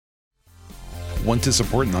Want to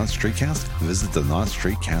support Not Straightcast? Visit the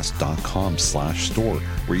notstraightcast.com/store,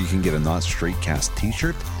 where you can get a Not Straightcast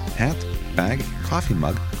t-shirt, hat, bag, coffee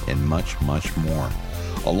mug, and much, much more.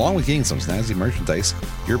 Along with getting some snazzy merchandise,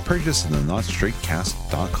 your purchase in the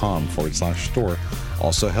notstraightcast.com/store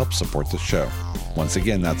also helps support the show. Once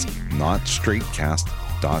again, that's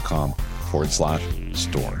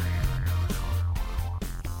notstraightcast.com/store.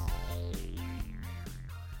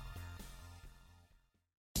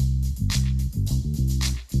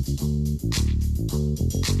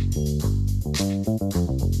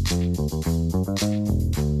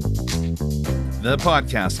 The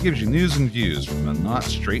podcast gives you news and views from a not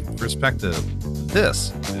straight perspective.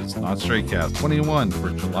 This is Not Straightcast 21 for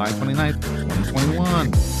July 29th,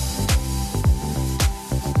 2021.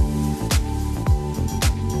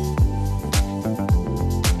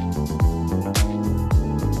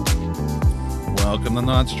 Welcome to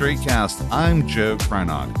Not Straightcast. I'm Joe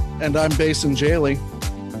Krynog. And I'm Basin Jaley.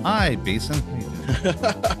 Hi, Basin. How you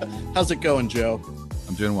doing? How's it going, Joe?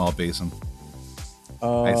 I'm doing well, Basin.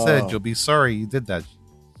 I said you'll be sorry you did that,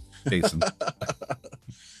 Jason.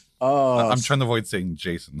 I'm trying to avoid saying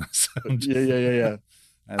Jason. So yeah.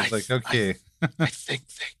 I was okay. I think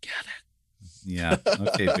they get it. Yeah.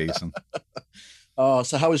 Okay, Basin.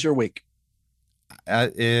 So how was your week?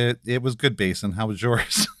 It was good, Basin. How was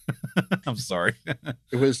yours? I'm sorry.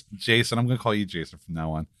 It was Jason. I'm going to call you Jason from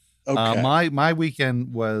now on. okay. My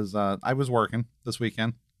weekend was I was working this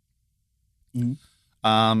weekend. Mhm.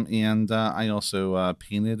 And I also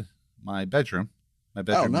painted my bedroom. My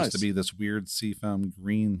bedroom nice. used to be this weird seafoam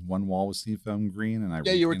green. One wall was seafoam green, and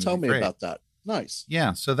You were telling me about that. Nice.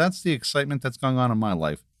 Yeah, so that's the excitement that's going on in my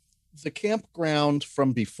life. The campground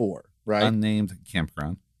from before, right? Unnamed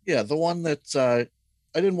campground. Yeah, the one that I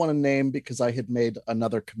didn't want to name because I had made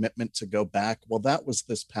another commitment to go back. Well, that was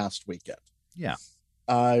this past weekend. Yeah.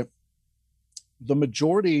 The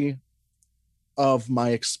majority of my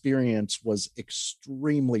experience was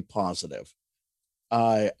extremely positive.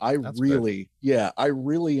 I really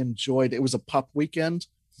enjoyed it. It was a pup weekend.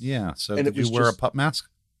 Yeah. So And did it was you wear a just- pup mask?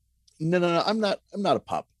 No, I'm not a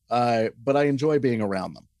pup. But I enjoy being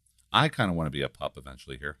around them. I kind of want to be a pup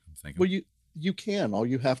eventually here. I'm thinking. Well, you can. All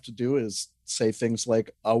you have to do is say things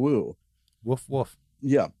like "awoo." Woof woof.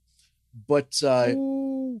 Yeah. But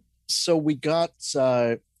Ooh. so we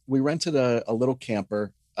rented a little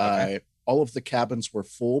camper. Okay. All of the cabins were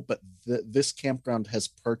full, but this campground has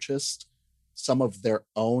purchased some of their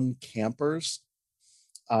own campers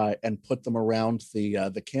and put them around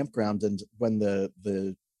the campground. And when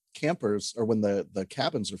the campers, or when the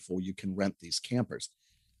cabins are full, you can rent these campers.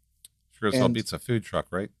 Sure as hell And- beats a food truck,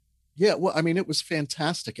 right? Yeah, well, I mean, it was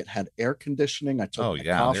fantastic. It had air conditioning. I took Oh, my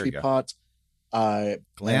yeah, there coffee you go. pot.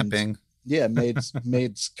 Glamping. Yeah, made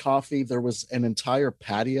coffee. There was an entire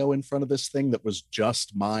patio in front of this thing that was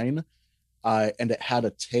just mine. And it had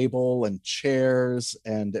a table and chairs,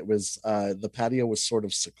 and it was the patio was sort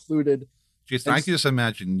of secluded. Jason, And- I can just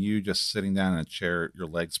imagine you just sitting down in a chair, your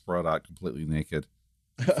legs spread out completely naked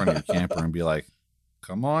in front of your camper and be like,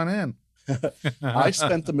 come on in. I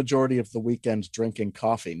spent the majority of the weekend drinking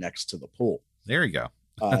coffee next to the pool. There you go.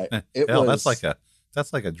 It Hell, was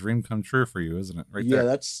that's like a dream come true for you, isn't it? Right there.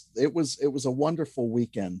 Yeah, it was a wonderful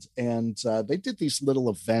weekend, and they did these little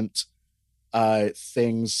event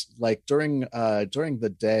things like during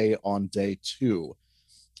the day on day 2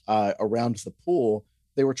 around the pool.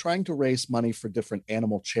 They were trying to raise money for different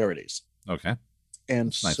animal charities. Okay. And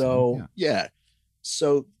That's nice of so them,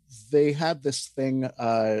 so they had this thing,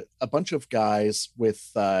 a bunch of guys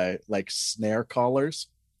with like snare collars,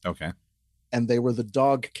 Okay. and they were the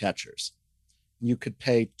dog catchers. You could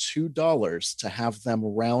pay $2 to have them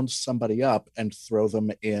round somebody up and throw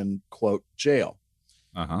them in, quote, jail.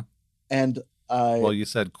 Uh-huh. And Well, you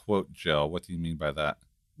said, quote, Joe. What do you mean by that?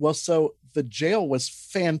 well, so the jail was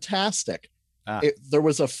fantastic. Ah. There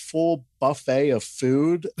was a full buffet of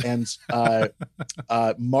food and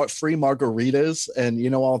free margaritas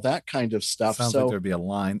and all that kind of stuff. Sounds So like there'd be a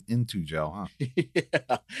line into jail, huh?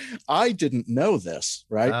 yeah, I didn't know this,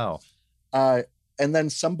 right? Oh. And then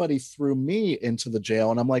somebody threw me into the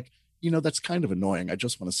jail, and I'm like, that's kind of annoying. I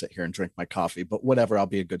just want to sit here and drink my coffee, but whatever, I'll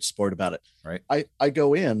be a good sport about it. Right. I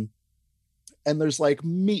go in, and there's like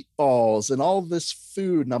meatballs and all this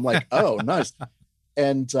food, and I'm like, oh, nice.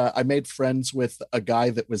 And I made friends with a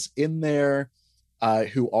guy that was in there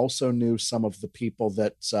who also knew some of the people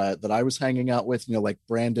that I was hanging out with, like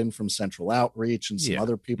Brandon from Central Outreach, and some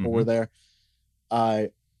other people were there.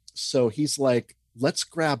 So he's like, let's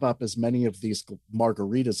grab up as many of these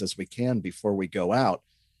margaritas as we can before we go out.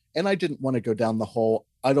 And I didn't want to go down the whole,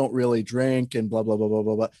 I don't really drink and blah, blah, blah, blah,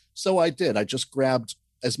 blah, blah. So I did. I just grabbed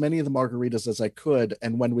as many of the margaritas as I could.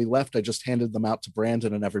 And when we left, I just handed them out to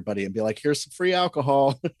Brandon and everybody and be like, here's some free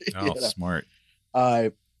alcohol. Oh, smart. Uh,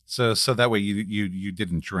 So that way you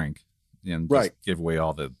didn't drink and just right. give away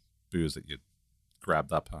all the booze that you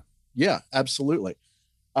grabbed up, huh? Yeah, absolutely.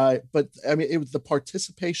 But I mean, the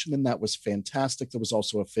participation in that was fantastic. There was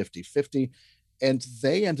also a 50-50, and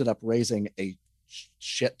they ended up raising a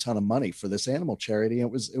shit ton of money for this animal charity.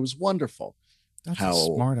 It was wonderful. That's a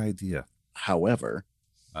smart idea. However,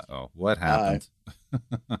 what happened?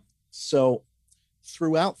 So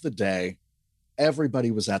throughout the day, everybody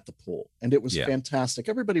was at the pool, and it was fantastic.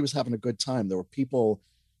 Everybody was having a good time. There were people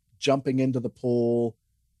jumping into the pool,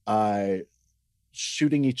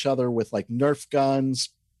 shooting each other with like Nerf guns,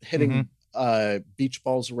 hitting beach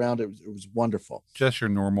balls around. It was wonderful. Just your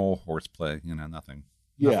normal horseplay, nothing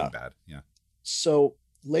bad. Yeah. So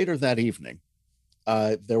later that evening,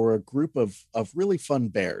 there were a group of really fun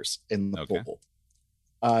bears in the pool.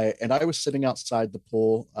 And I was sitting outside the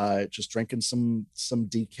pool, just drinking some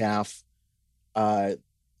decaf,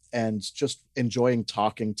 and just enjoying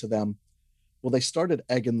talking to them. Well, they started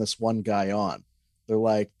egging this one guy on. They're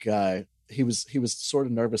like, he was sort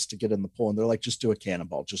of nervous to get in the pool, and they're like, just do a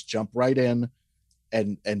cannonball, just jump right in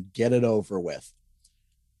and get it over with.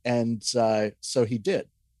 And so he did.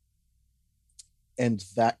 And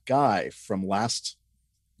that guy from last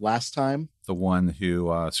time, the one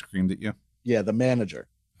who screamed at you, the manager,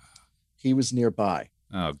 he was nearby.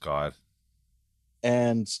 Oh God.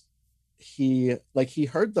 And he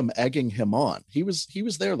heard them egging him on. He was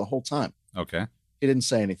there the whole time. Okay. He didn't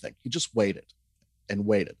say anything. He just waited and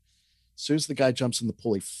waited. As soon as the guy jumps in the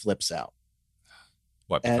pool, he flips out.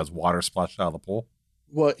 What? Because water splashed out of the pool?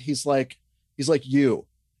 Well, he's like, you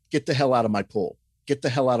get the hell out of my pool. Get the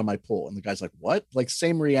hell out of my pool. And the guy's like, what? Like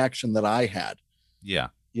same reaction that I had. Yeah.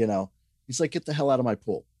 He's like, get the hell out of my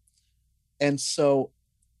pool. And so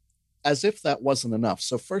as if that wasn't enough.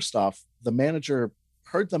 So first off, the manager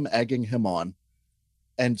heard them egging him on,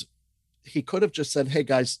 and he could have just said, hey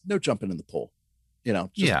guys, no jumping in the pool.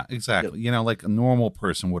 Yeah, exactly. Like a normal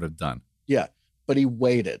person would have done. Yeah. But he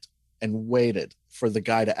waited and waited for the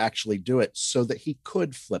guy to actually do it so that he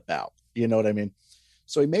could flip out. You know what I mean?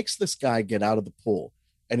 So he makes this guy get out of the pool,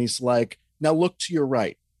 and he's like, now look to your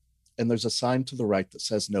right. And there's a sign to the right that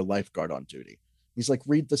says no lifeguard on duty. He's like,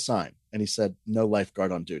 read the sign. And he said, no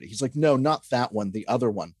lifeguard on duty. He's like, no, not that one. The other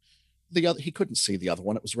one. He couldn't see the other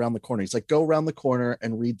one. It was around the corner. He's like, go around the corner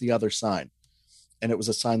and read the other sign. And it was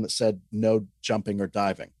a sign that said no jumping or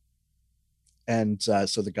diving. And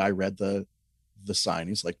so the guy read the sign.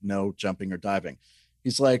 He's like, no jumping or diving.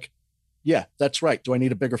 He's like, yeah, that's right. Do I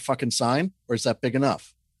need a bigger fucking sign, or is that big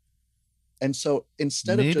enough? And so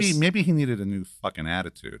instead of maybe he needed a new fucking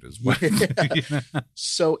attitude as well.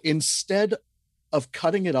 So instead of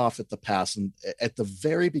cutting it off at the pass and at the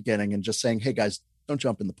very beginning and just saying, hey guys, don't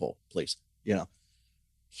jump in the pool, please.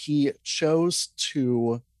 He chose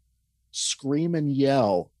to scream and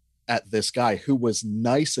yell at this guy who was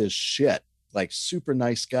nice as shit, like super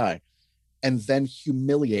nice guy, and then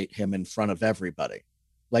humiliate him in front of everybody.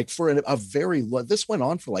 Like for a very, this went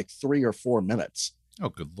on for like 3 or 4 minutes. Oh,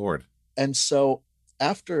 good Lord. And so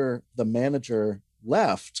after the manager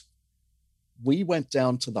left, we went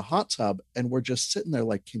down to the hot tub and we're just sitting there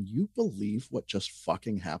like, can you believe what just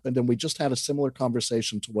fucking happened? And we just had a similar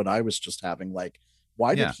conversation to what I was just having. Like,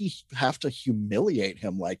 why did he have to humiliate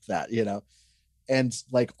him like that? And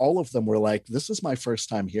like all of them were like, this is my first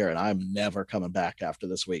time here and I'm never coming back after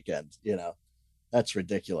this weekend. That's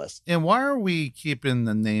ridiculous. And why are we keeping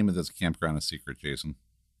the name of this campground a secret, Jason?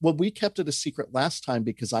 Well, we kept it a secret last time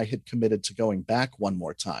because I had committed to going back one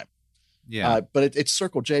more time. Yeah. But it's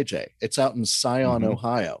Circle JJ. It's out in Scion,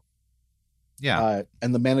 Ohio. Yeah.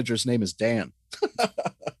 And the manager's name is Dan.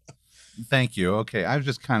 Thank you. Okay. I was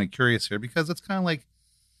just kind of curious here because it's kind of like,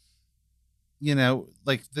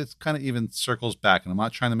 like this kind of even circles back, and I'm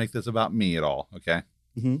not trying to make this about me at all. Okay.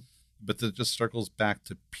 Mm-hmm. But it just circles back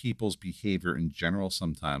to people's behavior in general.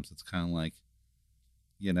 Sometimes it's kind of like,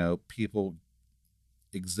 people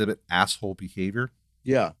exhibit asshole behavior.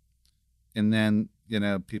 Yeah. And then,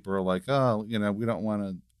 people are like, oh, we don't want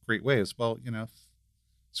to create waves. Well,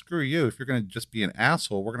 screw you. If you're going to just be an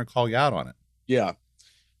asshole, we're going to call you out on it. Yeah,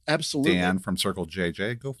 absolutely. Dan from Circle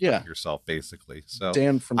JJ, go fuck yourself, basically. So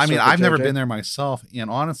Dan from Circle I've JJ. Never been there myself. And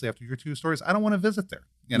honestly, after your 2 stories, I don't want to visit there.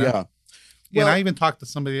 Yeah. And I even talked to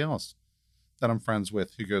somebody else that I'm friends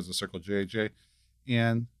with who goes to Circle JJ.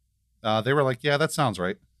 And they were like, yeah, that sounds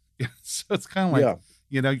right. So it's kind of like,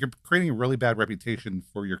 you're creating a really bad reputation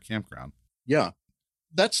for your campground. Yeah.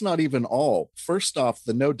 That's not even all. First off,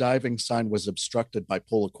 the no diving sign was obstructed by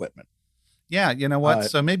pool equipment. Yeah, you know what?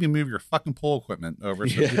 So maybe move your fucking pool equipment over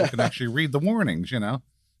so people can actually read the warnings, you know?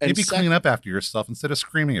 Maybe clean up after yourself instead of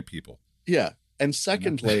screaming at people. Yeah. And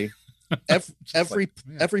secondly,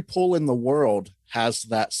 every pool in the world has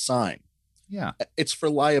that sign. Yeah. It's for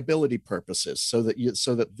liability purposes so that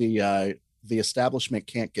the establishment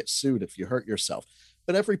can't get sued if you hurt yourself.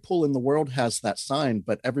 But every pool in the world has that sign,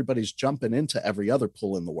 but everybody's jumping into every other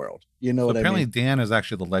pool in the world. You know what I mean? Apparently Dan is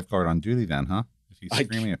actually the lifeguard on duty then, huh? If he's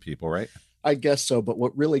screaming at people, right? I guess so. But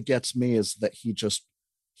what really gets me is that he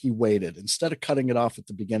waited. Instead of cutting it off at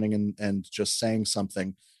the beginning and just saying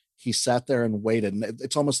something, he sat there and waited. And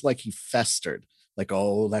it's almost like he festered. Like,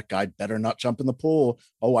 oh, that guy better not jump in the pool.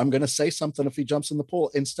 Oh, I'm going to say something if he jumps in the pool.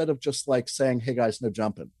 Instead of just like saying, hey, guys, no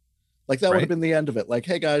jumping. Like that would have been the end of it. Like,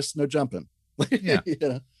 hey, guys, no jumping. Yeah. You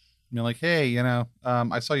know? You're like, hey, you know,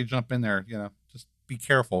 I saw you jump in there. You know, just be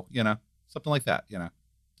careful. You know, something like that. You know,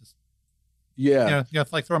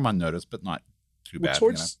 just like throw him on notice, but not too bad.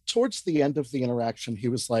 Towards the end of the interaction, he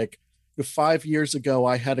was like, 5 years ago,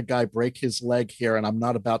 I had a guy break his leg here, and I'm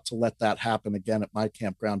not about to let that happen again at my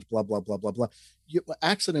campground. Blah blah blah blah blah.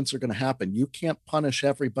 Accidents are going to happen. You can't punish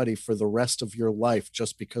everybody for the rest of your life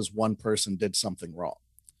just because one person did something wrong.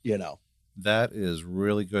 You know. That is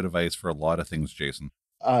really good advice for a lot of things, Jason.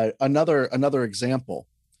 Another example,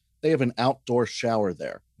 they have an outdoor shower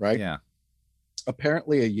there, right? Yeah.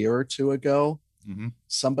 Apparently a year or two ago,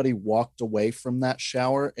 somebody walked away from that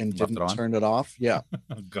shower and didn't turn it off. Yeah.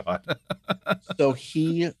 Oh God. So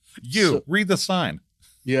read the sign.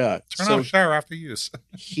 Yeah. Turn off shower after use.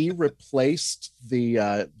 He replaced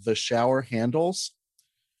the shower handles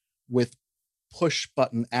with push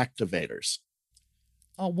button activators.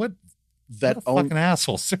 Oh, what a fucking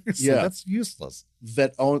asshole. Seriously, that's useless.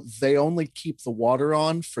 They only keep the water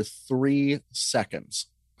on for 3 seconds.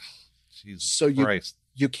 Jesus so Christ.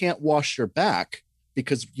 You can't wash your back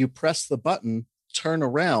because you press the button, turn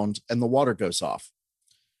around, and the water goes off.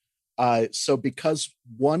 So because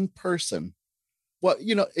one person, well,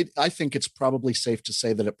 you know, I think it's probably safe to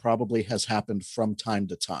say that it probably has happened from time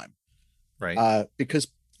to time. Right. Because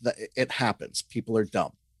it happens. People are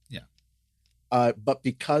dumb. But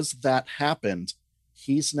because that happened,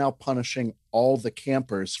 he's now punishing all the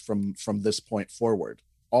campers from this point forward.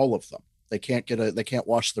 All of them. They can't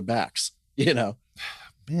wash their backs, you know.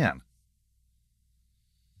 Man.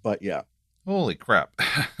 But yeah. Holy crap.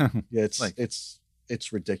 Yeah,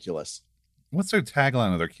 it's ridiculous. What's their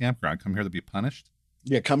tagline of their campground? Come here to be punished?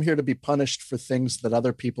 Yeah, come here to be punished for things that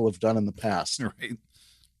other people have done in the past. Right.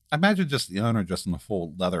 Imagine just the owner just in a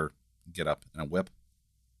full leather get up and a whip.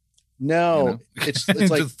 No, you know?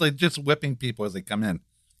 it's like just whipping people as they come in.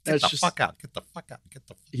 Get the fuck out.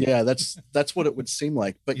 Yeah, that's what it would seem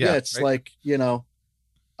like. But yeah, it's right? Like, you know,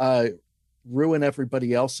 ruin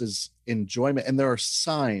everybody else's enjoyment. And there are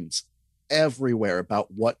signs everywhere about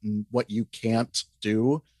what you can't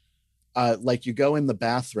do. Like you go in the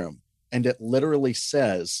bathroom and it literally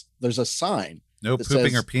says, there's a sign. No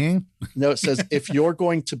pooping or peeing? No, it says, if you're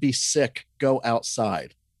going to be sick, go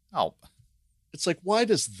outside. Oh, it's like, why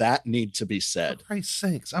does that need to be said? For Christ's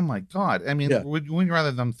sakes. Oh my God. I mean, wouldn't you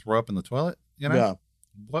rather them throw up in the toilet? You know? Yeah.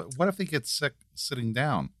 What if they get sick sitting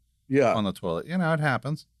down on the toilet? You know, it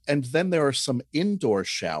happens. And then there are some indoor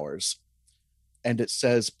showers and it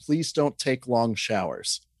says, please don't take long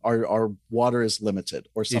showers. Our water is limited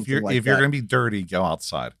or something like that. If you're going to be dirty, go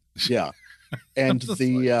outside. Yeah. And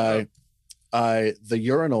the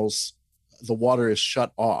urinals, the water is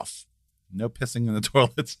shut off. No pissing in the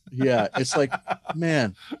toilets. Yeah. It's like,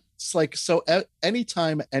 man, it's like, so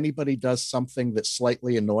anytime anybody does something that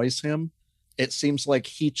slightly annoys him, it seems like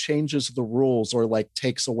he changes the rules or like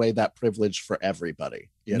takes away that privilege for everybody.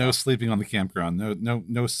 No sleeping on the campground.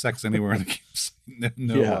 No sex anywhere in the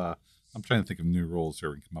campsite. I'm trying to think of new rules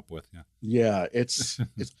here we can come up with. Yeah. Yeah. It's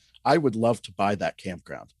I would love to buy that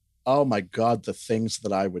campground. Oh my God, the things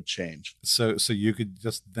that I would change. So you could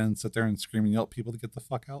just then sit there and scream and yell at people to get the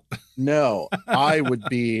fuck out? No, I would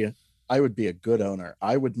be a good owner.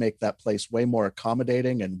 I would make that place way more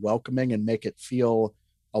accommodating and welcoming and make it feel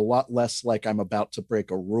a lot less like I'm about to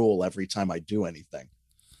break a rule every time I do anything.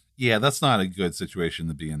 Yeah, that's not a good situation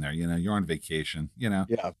to be in there. You know, you're on vacation, you know?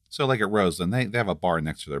 Yeah. So like at Roseland, they have a bar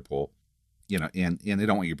next to their pool, you know, and they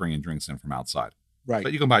don't want you bringing drinks in from outside. Right.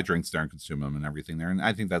 But you can buy drinks there and consume them and everything there. And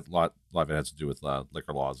I think that a lot of it has to do with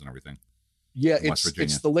liquor laws and everything. Yeah,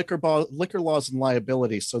 it's the liquor laws and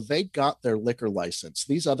liability. So they got their liquor license.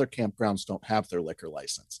 These other campgrounds don't have their liquor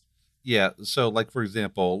license. Yeah. So like, for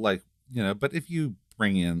example, like, you know, but if you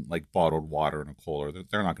bring in like bottled water in a cooler,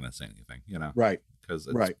 they're not going to say anything, you know? Right. Because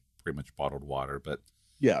it's pretty much bottled water. But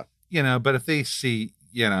yeah, you know, but if they see,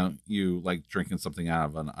 you like drinking something out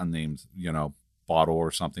of an unnamed, bottle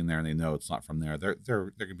or something there, and they know it's not from there. They're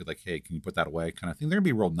gonna be like, hey, can you put that away, kind of thing. They're gonna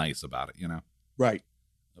be real nice about it. Right.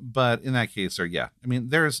 But in that case,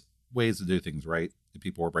 there's ways to do things right if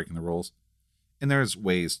people are breaking the rules, and there's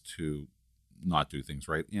ways to not do things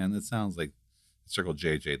right. And it sounds like Circle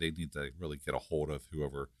JJ, they need to really get a hold of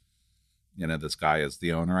whoever, this guy is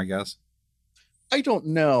the owner, I guess. I don't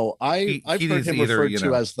know. I've heard him referred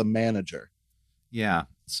to as the manager. Yeah.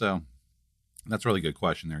 So that's a really good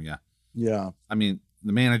question there. Yeah. Yeah. I mean,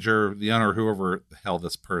 the manager, the owner, whoever the hell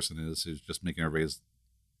this person is, who's just making everybody's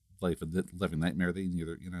life a living nightmare. They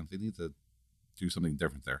need to do something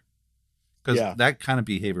different there. Because that kind of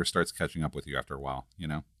behavior starts catching up with you after a while,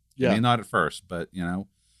 Yeah. I mean, not at first, but,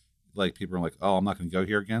 like people are like, oh, I'm not going to go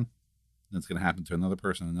here again. And it's going to happen to another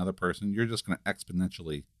person. You're just going to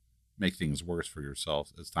exponentially make things worse for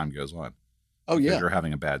yourself as time goes on. Oh, because you're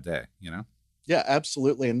having a bad day, Yeah,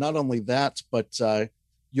 absolutely. And not only that, but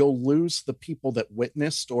you'll lose the people that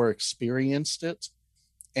witnessed or experienced it.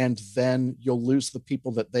 And then you'll lose the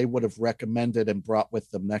people that they would have recommended and brought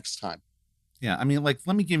with them next time. Yeah. I mean, like,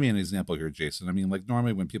 let me give you an example here, Jason. I mean, like,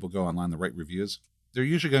 normally when people go online to write reviews, they're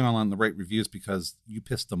usually going online to write reviews because you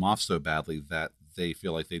pissed them off so badly that they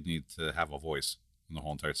feel like they need to have a voice in the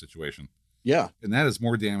whole entire situation. Yeah. And that is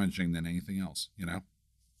more damaging than anything else,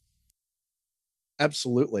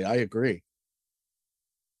 Absolutely. I agree.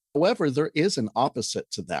 However, there is an opposite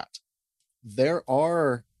to that. There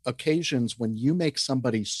are occasions when you make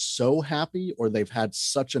somebody so happy or they've had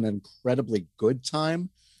such an incredibly good time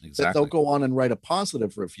that they'll go on and write a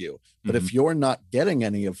positive review. But if you're not getting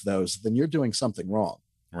any of those, then you're doing something wrong.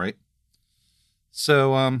 Right.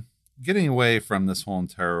 So, getting away from this whole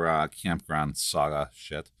entire campground saga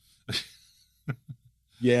shit.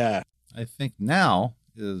 Yeah. I think now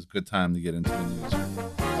is a good time to get into the news.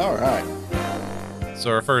 All right. So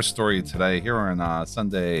our first story today, here on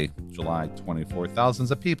Sunday, July 24th, thousands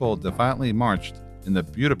of people defiantly marched in the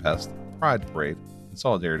Budapest Pride Parade in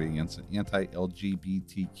solidarity against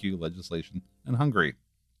anti-LGBTQ legislation in Hungary.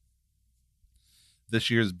 This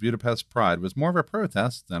year's Budapest Pride was more of a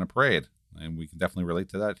protest than a parade, and we can definitely relate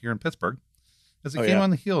to that here in Pittsburgh, as it came on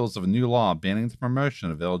the heels of a new law banning the promotion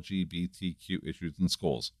of LGBTQ issues in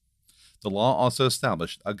schools. The law also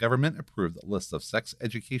established a government-approved list of sex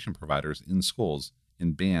education providers in schools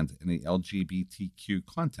and banned any LGBTQ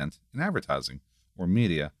content in advertising or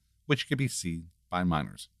media, which could be seen by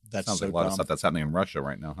minors. That sounds like a lot of stuff that's happening in Russia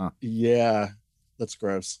right now, huh? Yeah, that's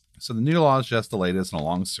gross. So the new law is just the latest in a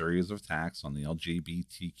long series of attacks on the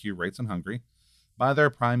LGBTQ rights in Hungary by their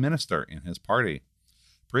prime minister and his party.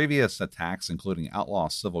 Previous attacks including outlaw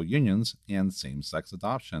civil unions and same-sex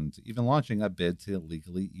adoption, to even launching a bid to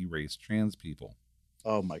legally erase trans people.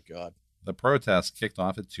 Oh my God. The protests kicked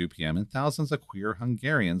off at 2 p.m. and thousands of queer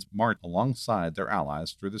Hungarians marched alongside their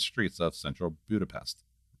allies through the streets of central Budapest,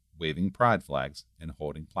 waving pride flags and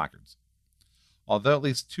holding placards. Although at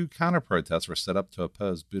least 2 counter-protests were set up to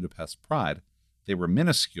oppose Budapest Pride, they were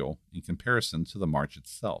minuscule in comparison to the march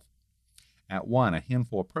itself. At one, a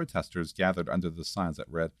handful of protesters gathered under the signs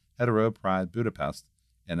that read Hetero Pride Budapest,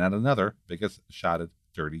 and at another, bigots shouted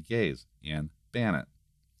Dirty Gays and Ban It.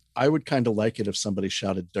 I would kind of like it if somebody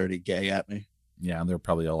shouted Dirty Gay at me. Yeah, and they're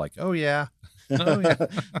probably all like, oh yeah. Oh, yeah.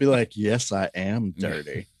 Be like, yes, I am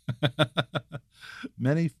dirty.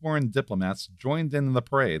 Many foreign diplomats joined in the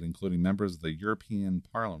parade, including members of the European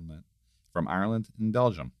Parliament from Ireland and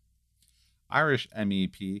Belgium. Irish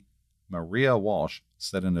MEP Maria Walsh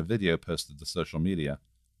said in a video posted to social media,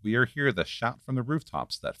 "We are here to shout from the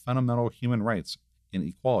rooftops that fundamental human rights and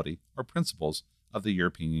equality are principles of the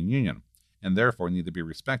European Union, and therefore need to be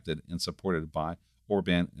respected and supported by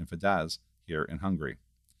Orbán and Fidesz here in Hungary."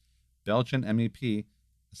 Belgian MEP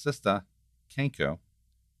Sista Kanko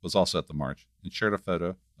was also at the march and shared a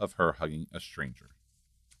photo of her hugging a stranger.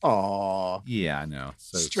 Aww. Yeah, I know.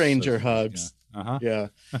 Stranger hugs. Yeah. Yeah.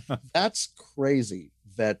 That's crazy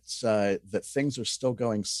that that things are still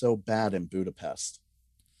going so bad in Budapest.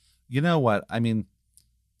 You know what? I mean,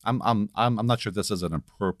 I'm not sure if this is an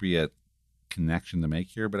appropriate connection to make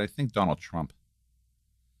here, but I think Donald Trump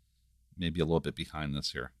may be a little bit behind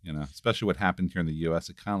this here, especially what happened here in the U.S.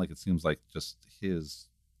 It kind of like, it seems like just his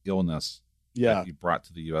illness that he brought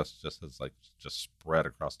to the U.S. just has just spread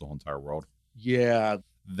across the whole entire world. Yeah.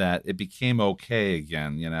 That it became okay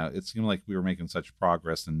again. It seemed like we were making such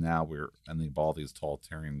progress, and now we're ending up all these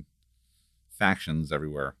totalitarian factions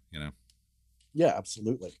everywhere, Yeah,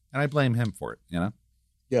 absolutely. And I blame him for it,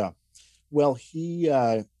 Yeah. Well, he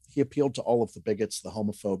appealed to all of the bigots, the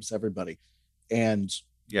homophobes, everybody. And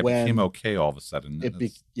it became okay all of a sudden.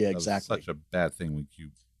 Exactly. Such a bad thing when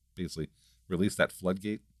you basically released that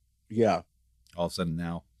floodgate. Yeah. All of a sudden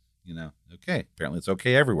now, okay, apparently it's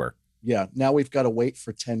okay everywhere. Yeah. Now we've got to wait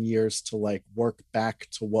for 10 years to like work back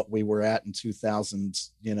to what we were at in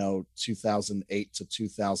 2008 to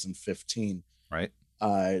 2015. Right.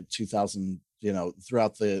 2000,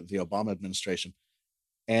 throughout the Obama administration.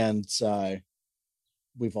 And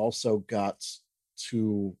we've also got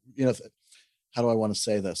to, how do I want to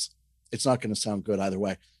say this? It's not going to sound good either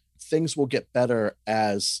way. Things will get better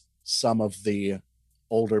as some of the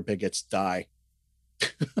older bigots die.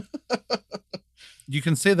 You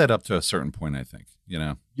can say that up to a certain point, I think,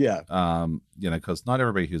 Yeah. Because not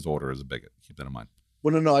everybody who's older is a bigot. Keep that in mind.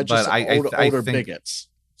 Well, no, I just older bigots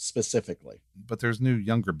specifically. But there's new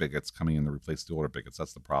younger bigots coming in to replace the older bigots.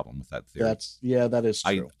 That's the problem with that theory. That is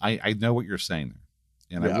true. I know what you're saying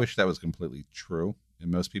there. And I wish that was completely true.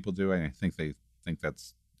 And most people do. I think they think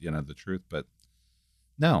that's, the truth. But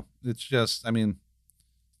no, it's just,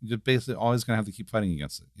 you're basically always going to have to keep fighting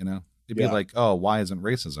against it, It'd be like, oh, why isn't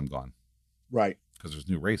racism gone? Right. Because there's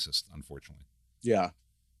new racists, unfortunately. Yeah.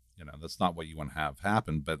 That's not what you want to have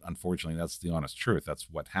happen. But unfortunately, that's the honest truth. That's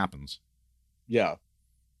what happens. Yeah.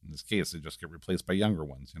 In this case, they just get replaced by younger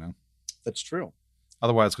ones, That's true.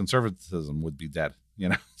 Otherwise, conservatism would be dead,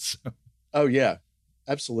 So. Oh, yeah,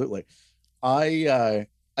 absolutely. I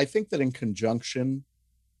think that in conjunction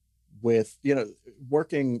with,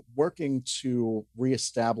 working to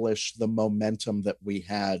reestablish the momentum that we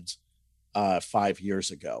had 5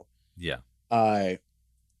 years ago. Yeah.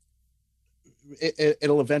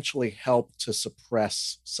 It'll eventually help to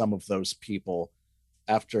suppress some of those people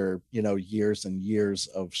after, years and years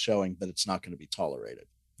of showing that it's not going to be tolerated.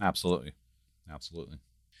 Absolutely.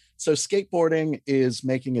 So skateboarding is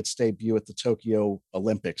making its debut at the Tokyo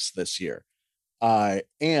Olympics this year.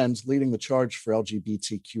 And leading the charge for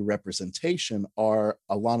LGBTQ representation are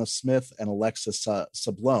Alana Smith and Alexis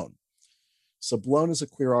Sablone. Sablone is a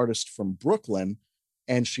queer artist from Brooklyn,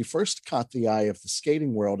 and she first caught the eye of the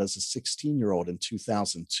skating world as a 16-year-old in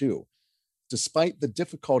 2002. Despite the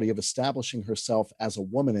difficulty of establishing herself as a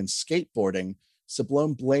woman in skateboarding,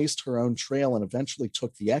 Sablone blazed her own trail and eventually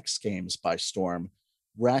took the X Games by storm,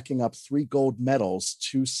 racking up 3 gold medals,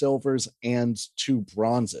 2 silvers, and 2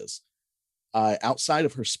 bronzes. Outside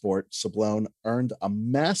of her sport, Sablone earned a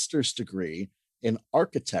master's degree in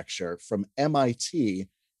architecture from MIT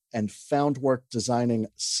and found work designing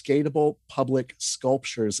skatable public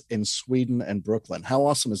sculptures in Sweden and Brooklyn. How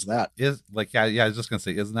awesome is that? I was just gonna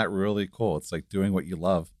say, isn't that really cool? It's like doing what you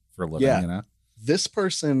love for a living, This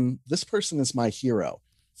person is my hero.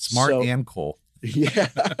 Smart and cool. Yeah.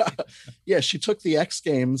 Yeah, she took the X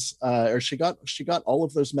Games, or she got all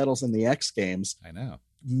of those medals in the X Games. I know.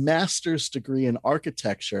 Master's degree in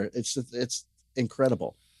architecture. It's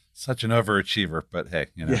incredible. Such an overachiever, but hey,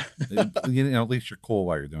 at least you're cool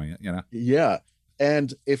while you're doing it, Yeah.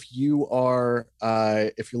 And if you're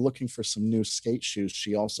looking for some new skate shoes,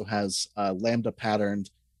 she also has lambda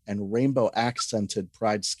patterned and rainbow accented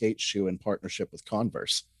Pride skate shoe in partnership with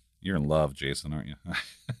Converse. You're in love, Jason, aren't you?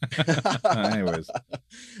 Anyways.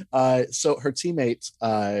 So her teammate,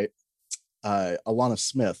 Alana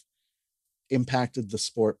Smith, impacted the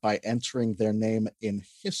sport by entering their name in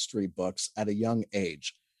history books at a young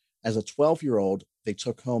age. As a 12-year-old, they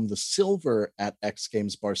took home the silver at X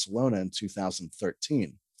Games Barcelona in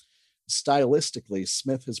 2013. Stylistically,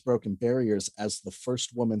 Smith has broken barriers as the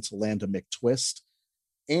first woman to land a McTwist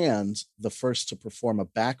and the first to perform a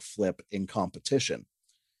backflip in competition.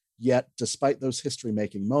 Yet, despite those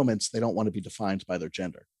history-making moments, they don't want to be defined by their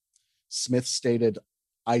gender. Smith stated,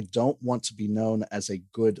 "I don't want to be known as a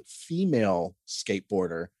good female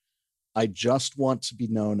skateboarder. I just want to be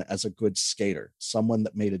known as a good skater, someone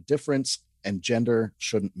that made a difference, and gender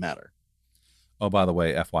shouldn't matter." Oh, by the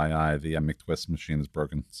way, FYI, the McTwist machine is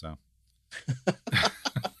broken, so.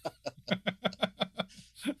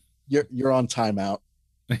 You're on timeout.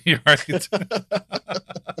 You're right.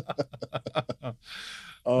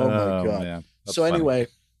 Oh my God. Man. So anyway,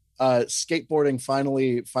 skateboarding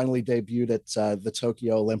finally debuted at the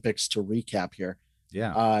Tokyo Olympics, to recap here.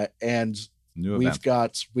 Yeah. And New we've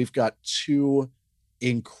event. got 2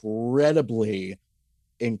 incredibly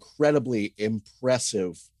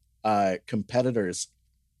impressive competitors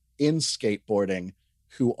in skateboarding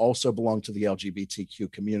who also belong to the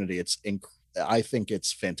LGBTQ community. I think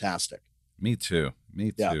it's fantastic. Me too.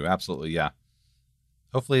 Yeah. Absolutely. Yeah.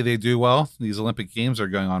 Hopefully they do well. These Olympic Games are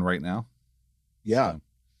going on right now. Yeah. So.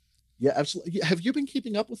 Yeah, absolutely. Have you been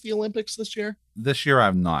keeping up with the Olympics this year? This year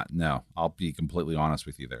I've not. No, I'll be completely honest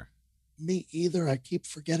with you there. Me either. I keep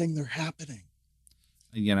forgetting they're happening.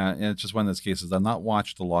 And it's just one of those cases. I've not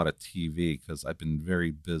watched a lot of TV because I've been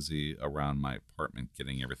very busy around my apartment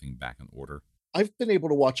getting everything back in order. I've been able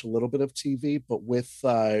to watch a little bit of TV, but with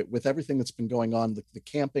everything that's been going on, the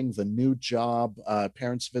camping, the new job,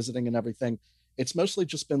 parents visiting, and everything, it's mostly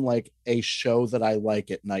just been like a show that I like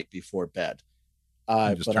at night before bed.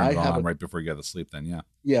 You just But turn I it on haven't, right before you go to sleep. Then, yeah.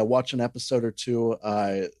 yeah, watch an episode or two,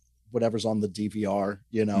 whatever's on the DVR,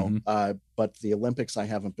 Hmm. But the Olympics, I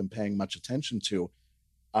haven't been paying much attention to.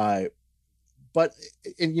 Uh, but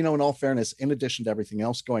in all fairness, in addition to everything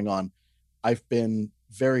else going on, I've been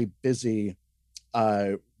very busy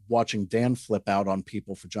uh, watching Dan flip out on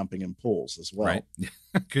people for jumping in pools as Right. well.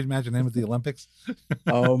 Could you imagine him at the Olympics?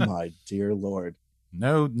 Oh my dear Lord.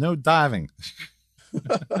 No diving.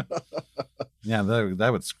 Yeah, that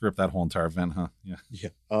would script that whole entire event, huh? Yeah. Yeah.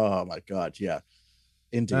 Oh my God. Yeah.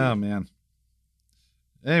 Oh Indeed. man.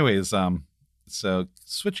 Anyways, so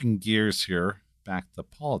switching gears here, back to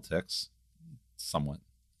politics, somewhat.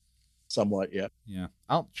 Somewhat. Yeah. Yeah.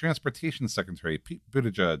 Transportation Secretary Pete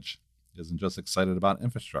Buttigieg isn't just excited about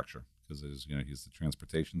infrastructure because he's the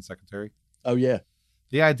transportation secretary. Oh yeah.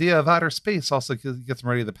 The idea of outer space also gets him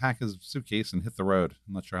ready to pack his suitcase and hit the road.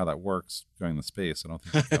 I'm not sure how that works going to space. I don't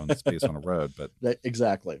think you can go into space on a road, but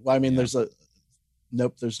Exactly. Well, I mean, yeah,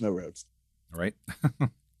 nope, there's no roads. right.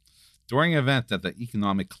 During an event at the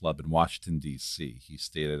Economic Club in Washington, D.C., he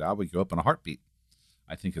stated, I would go up in a heartbeat.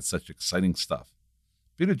 I think it's such exciting stuff.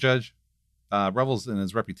 Buttigieg revels in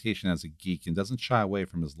his reputation as a geek and doesn't shy away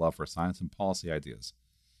from his love for science and policy ideas.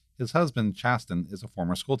 His husband, Chasten, is a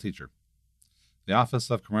former schoolteacher. The Office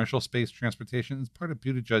of Commercial Space Transportation is part of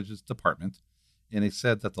Buttigieg's department, and he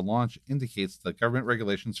said that the launch indicates that government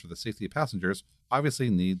regulations for the safety of passengers obviously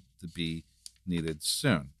need to be needed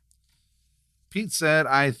soon. Pete said,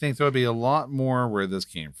 I think there will be a lot more where this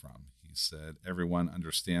came from. He said, everyone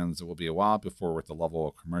understands it will be a while before we're at the level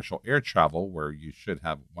of commercial air travel where you should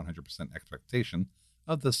have 100% expectation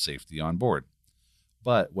of the safety on board.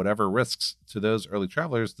 But whatever risks to those early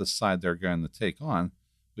travelers decide they're going to take on,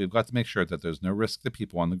 we've got to make sure that there's no risk to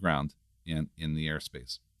people on the ground and in the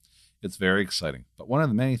airspace. It's very exciting. But one of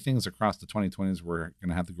the many things across the 2020s we're going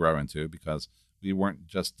to have to grow into because we weren't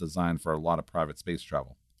just designed for a lot of private space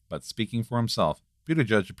travel. But speaking for himself,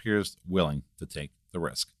 Buttigieg appears willing to take the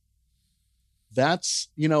risk. That's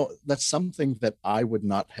something that I would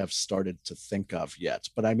not have started to think of yet,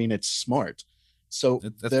 but I mean, it's smart. So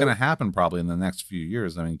That's going to happen probably in the next few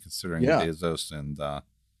years. I mean, considering yeah, Bezos and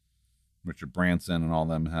Richard Branson and all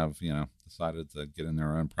them have, decided to get in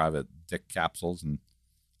their own private dick capsules and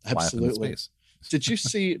fly up into absolutely. space. Did you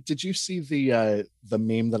see the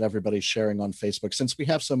meme that everybody's sharing on Facebook? Since we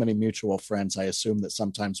have so many mutual friends, I assume that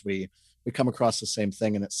sometimes we come across the same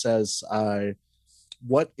thing, and it says,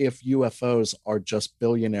 "What if UFOs are just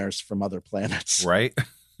billionaires from other planets?" Right?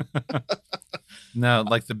 No,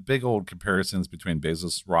 like the big old comparisons between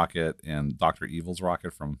Bezos' rocket and Dr. Evil's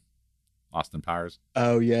rocket from Austin Powers.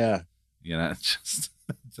 Oh yeah, It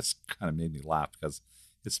just kind of made me laugh because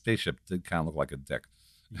his spaceship did kind of look like a dick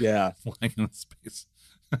yeah. flying in space.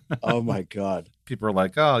 Oh my God. People are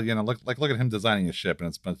like, oh, look at him designing a ship, and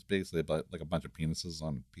it's basically about like a bunch of penises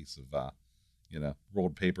on a piece of,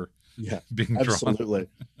 rolled paper Yeah, being drawn. absolutely.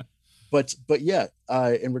 But yeah,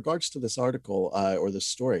 in regards to this article or this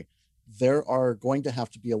story, there are going to have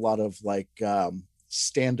to be a lot of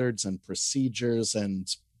standards and procedures and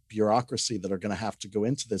bureaucracy that are going to have to go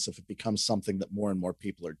into this if it becomes something that more and more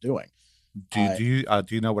people are doing. Uh,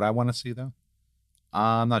 Do you know what I want to see though?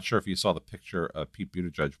 I'm not sure if you saw the picture of Pete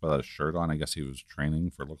Buttigieg without a shirt on. I guess he was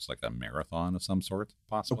training for looks like a marathon of some sort,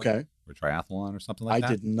 possibly, okay, or triathlon or something like I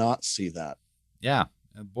that. did not see that. Yeah,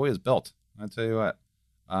 and boy is built. I tell you what.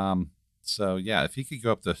 So yeah, if he could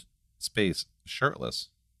go up to space shirtless,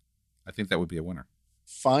 I think that would be a winner.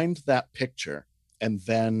 Find that picture and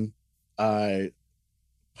then uh,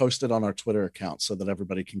 post it on our Twitter account so that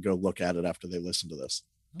everybody can go look at it after they listen to this.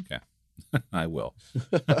 Okay, I will.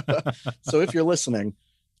 So if you're listening,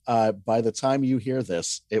 by the time you hear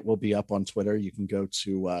this, it will be up on Twitter. You can go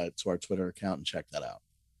to our Twitter account and check that out.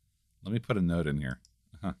 Let me put a note in here.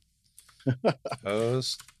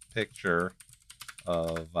 Post picture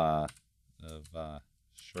of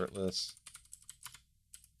shirtless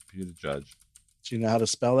Buttigieg Do you know how to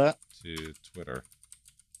spell that? to Twitter.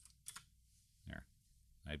 There,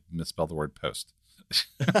 I misspelled the word post.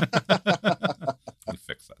 Let me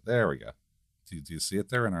fix that. There we go. Do you see it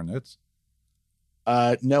there in our notes?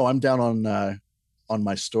 No, I'm down on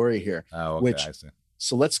my story here. Oh, okay, Which I see.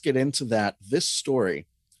 so let's get into that. This story,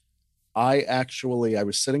 I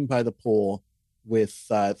was sitting by the pool with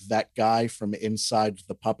that guy from inside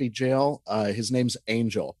the puppy jail. His name's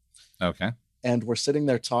Angel. Okay. and we're sitting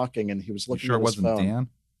there talking, and he was You looking sure at it his wasn't phone. Dan?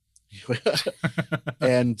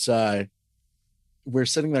 And we're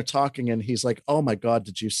sitting there talking, and he's like, "Oh my God,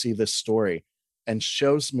 did you see this story?" And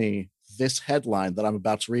shows me this headline that I'm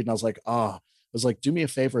about to read. And I was like, "Ah." I was like, "Do me a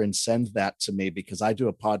favor and send that to me, because I do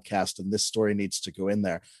a podcast and this story needs to go in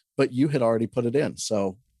there." But you had already put it in.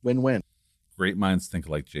 So win-win. Great minds think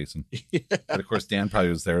alike, Jason. But of course, Dan probably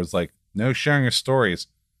was there. It was like, no sharing your stories.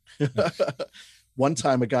 One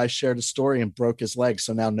time a guy shared a story and broke his leg.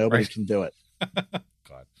 So now nobody can do it.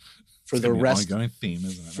 God. For the rest, ongoing theme,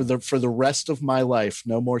 isn't it? For the rest of my life,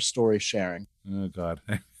 no more story sharing. Oh God.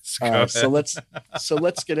 So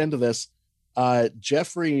let's get into this.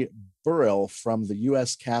 Jeffrey Burrill from the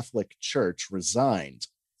U.S. Catholic Church resigned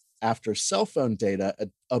after cell phone data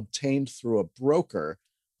obtained through a broker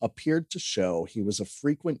appeared to show he was a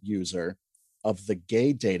frequent user of the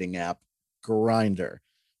gay dating app Grindr,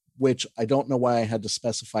 which I don't know why I had to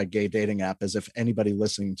specify gay dating app, as if anybody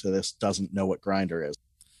listening to this doesn't know what Grindr is.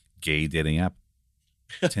 Gay dating app?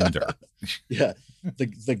 Tinder. Yeah.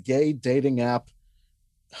 The gay dating app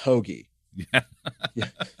hoagie. Yeah. Yeah.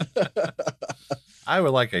 I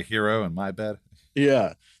would like a hero in my bed.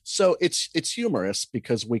 Yeah. So it's humorous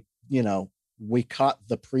because we caught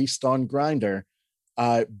the priest on Grindr,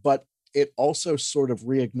 but it also sort of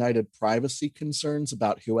reignited privacy concerns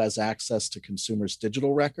about who has access to consumers'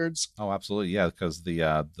 digital records. Oh, absolutely. Yeah, because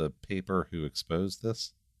the paper who exposed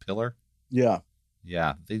this pillar. Yeah.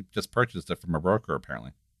 Yeah, they just purchased it from a broker,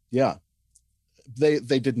 apparently. Yeah. They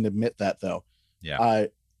didn't admit that, though. Yeah.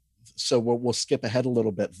 So we'll skip ahead a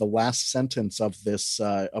little bit. The last sentence of this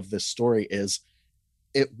story is,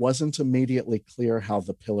 "It wasn't immediately clear how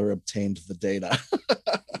the pillar obtained the data."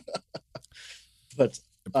 But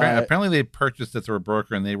apparently they purchased it through a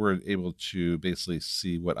broker, and they were able to basically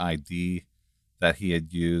see what ID that he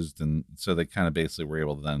had used, and so they kind of basically were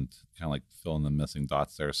able to then kind of like fill in the missing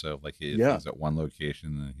dots there. So like he's at one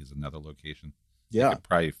location and he's another location. Yeah, they could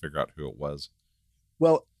probably figure out who it was.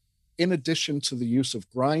 Well, in addition to the use of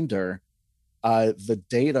Grindr, the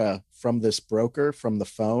data from this broker from the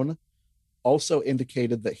phone also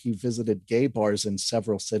indicated that he visited gay bars in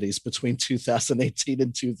several cities between 2018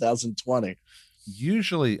 and 2020.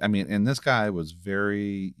 Usually, I mean, and this guy was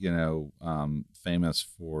very, famous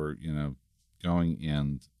for, going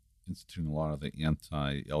and instituting a lot of the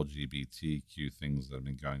anti-LGBTQ things that have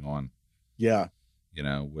been going on. Yeah.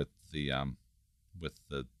 With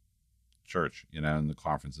the church, and the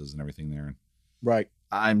conferences and everything there. Right.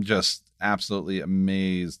 I'm just absolutely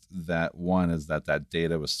amazed that one is that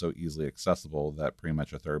data was so easily accessible that pretty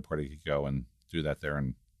much a third party could go and do that there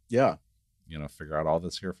and figure out all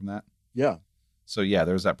this here from that. Yeah. So yeah,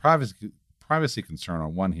 there's that privacy concern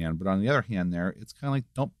on one hand, but on the other hand, there it's kind of like,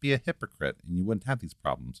 don't be a hypocrite, and you wouldn't have these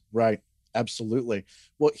problems. Right. Absolutely.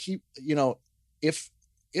 Well, he, if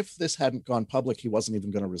this hadn't gone public, he wasn't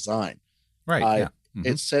even going to resign. Right. Yeah. Mm-hmm.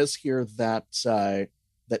 It says here that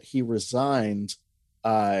that he resigned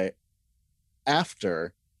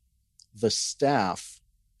after the staff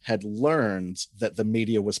had learned that the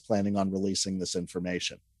media was planning on releasing this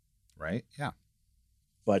information. Right. Yeah.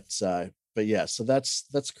 But yeah, so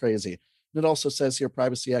that's crazy. And it also says here,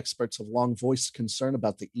 privacy experts have long voiced concern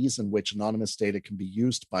about the ease in which anonymous data can be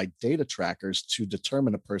used by data trackers to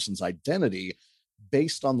determine a person's identity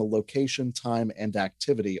based on the location, time, and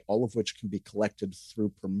activity, all of which can be collected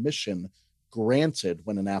through permission granted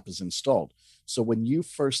when an app is installed. So when you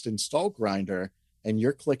first install Grindr and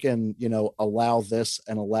you're clicking, allow this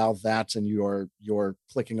and allow that, and you're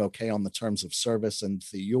clicking OK on the terms of service and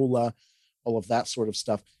the EULA, all of that sort of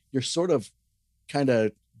stuff, you're sort of kind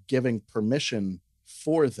of giving permission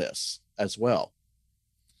for this as well.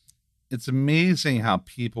 It's amazing how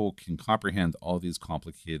people can comprehend all these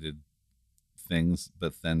complicated things,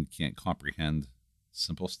 but then can't comprehend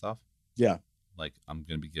simple stuff. Yeah. Like, I'm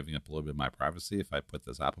going to be giving up a little bit of my privacy if I put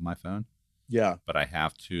this app on my phone. Yeah. But I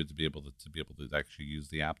have to be able to actually use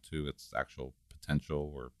the app to its actual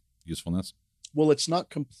potential or usefulness. Well, it's not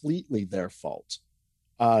completely their fault,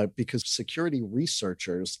 because security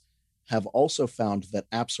researchers have also found that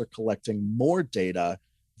apps are collecting more data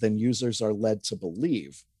than users are led to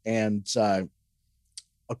believe. And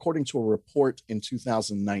according to a report in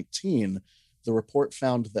 2019, the report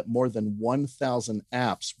found that more than 1,000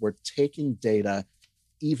 apps were taking data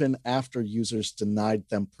even after users denied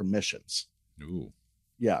them permissions. Ooh.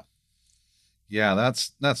 Yeah. Yeah,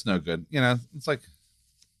 that's no good. It's like,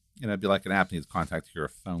 it'd be like an app needs contact your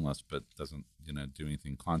phone list, but doesn't, do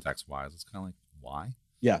anything contacts wise. It's kind of like, why?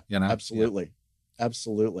 Yeah, absolutely. Yeah.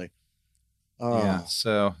 Absolutely. Yeah.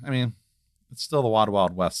 So, I mean, it's still the wild,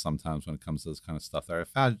 wild west sometimes when it comes to this kind of stuff there.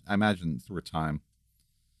 I imagine through time,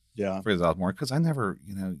 Yeah. Figure this out more, because I never,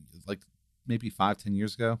 like maybe 5-10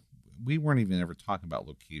 years ago, we weren't even ever talking about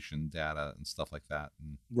location data and stuff like that.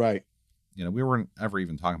 And, right. We weren't ever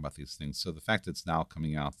even talking about these things. So the fact that it's now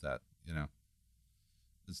coming out that,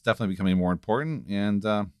 it's definitely becoming more important, and,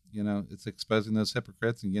 it's exposing those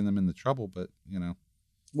hypocrites and getting them into trouble. But,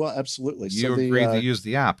 well, absolutely. You agreed to use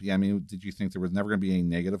the app. Yeah. I mean, did you think there was never going to be any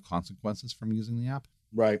negative consequences from using the app?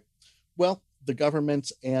 Right. Well, the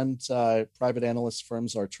government and private analyst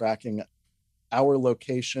firms are tracking our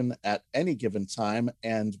location at any given time,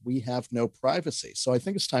 and we have no privacy. So I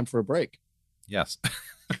think it's time for a break. Yes.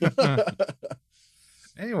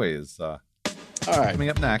 Anyways, all right. Coming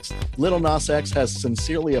up next, Lil Nas X has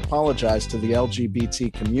sincerely apologized to the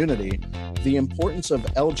LGBT community. The importance of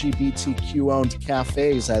LGBTQ-owned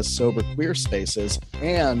cafes as sober queer spaces,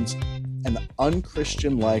 and an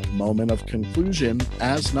unchristian-like moment of conclusion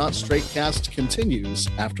as Not Straight Cast continues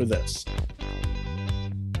after this.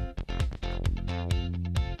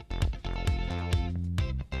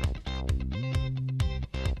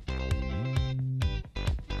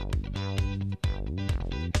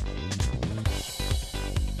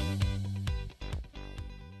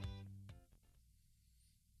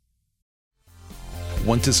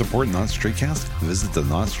 Want to support Not Straight Cast? Visit the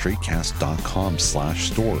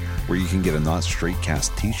notstraightcast.com/store, where you can get a Not Straight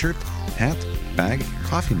Cast t-shirt, hat, bag,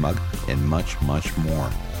 coffee mug, and much, much more.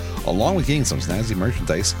 Along with getting some snazzy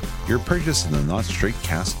merchandise, your purchase in the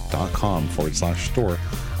notstraightcast.com/store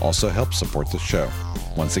also helps support the show.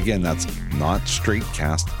 Once again, that's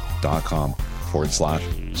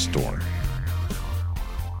notstraightcast.com/store.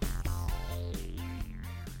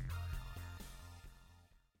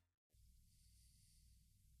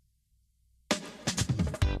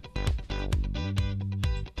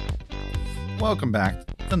 welcome back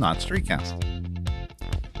to Not Straight Cast.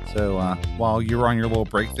 So while you were on your little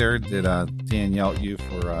break there, did Dan yell at you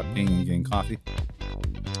for being and getting coffee?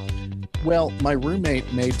 Well, my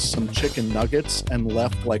roommate made some chicken nuggets and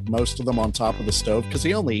left like most of them on top of the stove because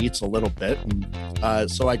he only eats a little bit. And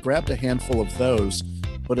so I grabbed a handful of those.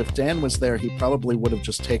 But if Dan was there, he probably would have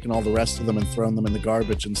just taken all the rest of them and thrown them in the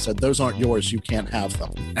garbage and said, "Those aren't yours. You can't have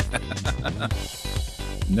them."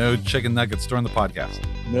 No chicken nuggets during the podcast.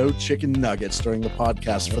 No chicken nuggets during the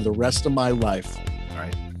podcast for the rest of my life. All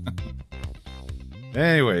right.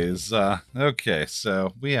 Anyways, okay,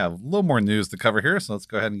 so we have a little more news to cover here, so let's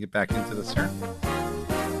go ahead and get back into this here.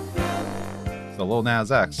 So Lil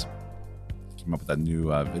Nas X came up with that new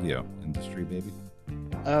video, Industry Baby.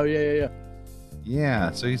 Oh, yeah.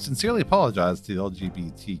 Yeah, so he sincerely apologized to the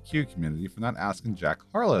LGBTQ community for not asking Jack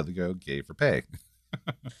Harlow to go gay for pay.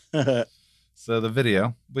 So the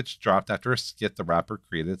video, which dropped after a skit the rapper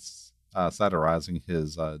created satirizing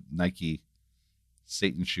his Nike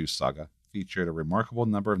Satan shoe saga, featured a remarkable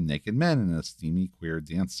number of naked men in a steamy queer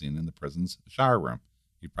dance scene in the prison's shower room.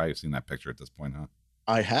 You've probably seen that picture at this point, huh?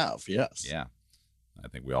 I have, yes. Yeah, I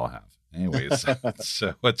think we all have. Anyways,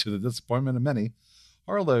 so to the disappointment of many,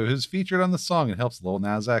 Harlow, who's featured on the song and helps Lil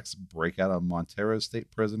Nas X break out of Montero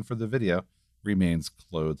State Prison for the video, remains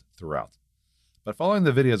clothed throughout. But following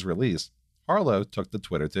the video's release, Harlow took to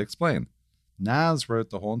Twitter to explain. Nas wrote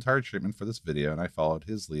the whole entire treatment for this video, and I followed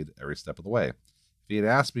his lead every step of the way. If he had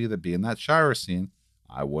asked me to be in that shower scene,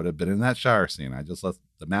 I would have been in that shower scene. I just let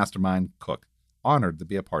the mastermind cook. Honored to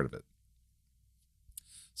be a part of it.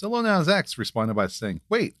 So Lil Nas X responded by saying,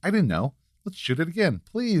 "Wait, I didn't know. Let's shoot it again.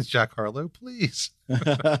 Please, Jack Harlow, please."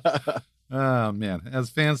 Oh, man. As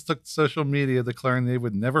fans took to social media declaring they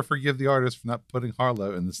would never forgive the artist for not putting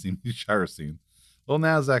Harlow in the steamy shower scene, Lil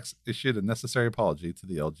Nas X issued a necessary apology to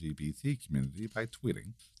the LGBT community by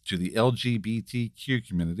tweeting, "To the LGBTQ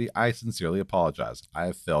community, I sincerely apologize. I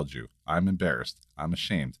have failed you. I'm embarrassed. I'm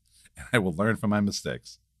ashamed. And I will learn from my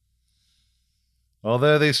mistakes."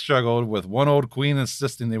 Although they struggled with one old queen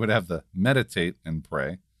insisting they would have to meditate and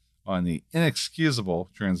pray on the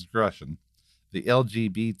inexcusable transgression, the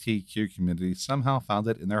LGBTQ community somehow found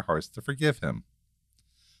it in their hearts to forgive him.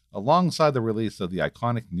 Alongside the release of the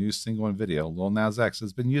iconic new single and video, Lil Nas X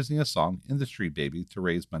has been using his song Industry Baby to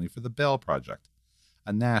raise money for the Bail Project,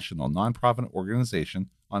 a national nonprofit organization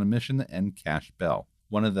on a mission to end cash bail,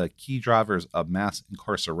 one of the key drivers of mass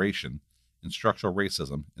incarceration and structural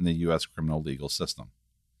racism in the U.S. criminal legal system.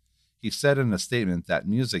 He said in a statement that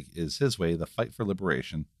music is his way to fight for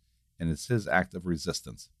liberation and it's his act of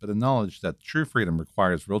resistance, but acknowledged that true freedom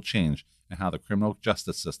requires real change in how the criminal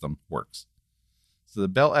justice system works. So the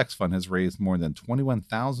Bail X Fund has raised more than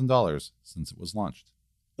 $21,000 since it was launched.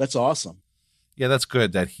 That's awesome. Yeah, that's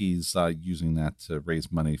good that he's using that to raise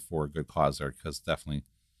money for a good cause there, because definitely,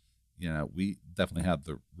 we definitely have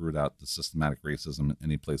to root out the systematic racism in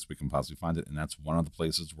any place we can possibly find it. And that's one of the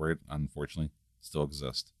places where it, unfortunately, still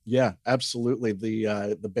exists. Yeah, absolutely.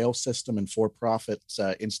 The bail system and for-profit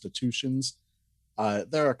institutions,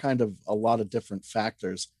 there are kind of a lot of different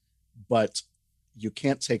factors, but you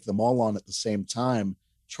can't take them all on at the same time.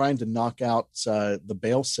 Trying to knock out the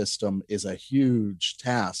bail system is a huge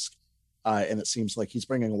task, and it seems like he's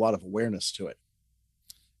bringing a lot of awareness to it.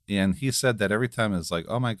 And he said that every time it's like,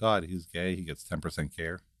 oh my God, he's gay, he gets 10%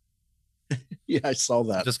 care. Yeah, I saw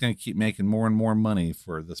that. Just going to keep making more and more money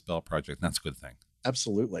for this Bell Project. And that's a good thing.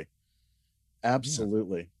 Absolutely.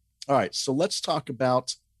 Absolutely. Yeah. All right. So let's talk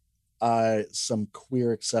about some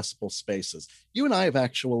queer accessible spaces. You and I have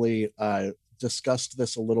actually discussed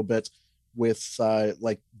this a little bit with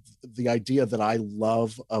like the idea that I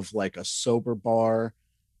love of like a sober bar,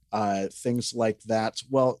 things like that.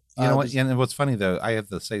 Well, you know what? And what's funny though, I have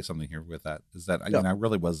to say something here with that is that I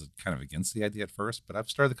really was kind of against the idea at first, but I've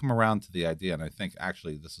started to come around to the idea, and I think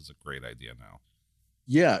actually this is a great idea now.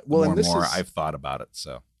 Yeah, well, and more I've thought about it.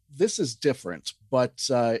 So this is different, but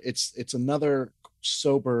it's another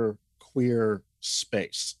sober queer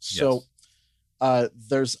space. So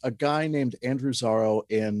there's a guy named Andrew Zarro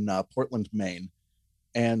in Portland, Maine,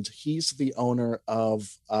 and he's the owner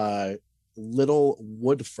of Little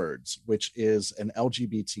Woodfords, which is an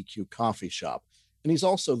LGBTQ coffee shop. And he's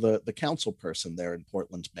also the council person there in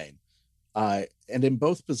Portland, Maine. And in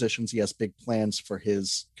both positions, he has big plans for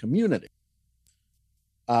his community.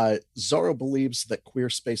 Zarro believes that queer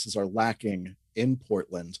spaces are lacking in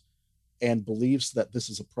Portland and believes that this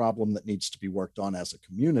is a problem that needs to be worked on as a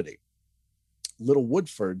community. Little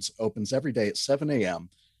Woodfords opens every day at 7 a.m.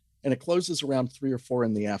 and it closes around 3 or 4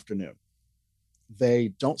 in the afternoon. They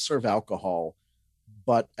don't serve alcohol,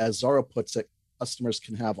 but as Zarro puts it, customers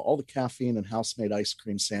can have all the caffeine and house-made ice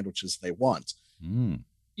cream sandwiches they want. Mm.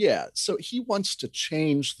 Yeah, so he wants to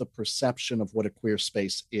change the perception of what a queer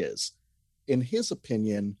space is. In his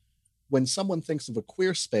opinion, when someone thinks of a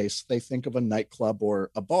queer space, they think of a nightclub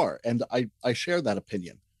or a bar, and I share that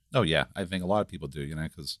opinion. Oh, yeah, I think a lot of people do,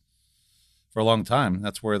 because for a long time,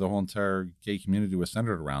 that's where the whole entire gay community was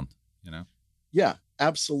centered around, Yeah,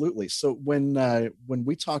 absolutely. So when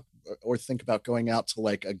we talk or think about going out to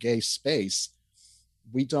like a gay space,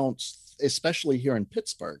 we don't, especially here in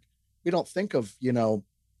Pittsburgh, we don't think of,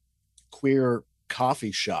 queer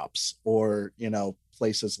coffee shops or,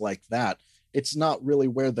 places like that. It's not really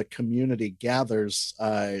where the community gathers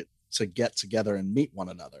to get together and meet one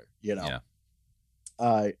another, Yeah.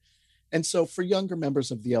 And so for younger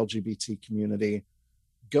members of the LGBT community,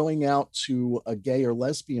 going out to a gay or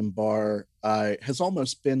lesbian bar has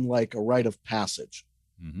almost been like a rite of passage.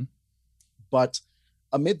 Mm-hmm. But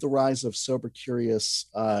amid the rise of the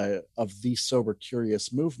sober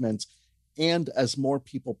curious movement, and as more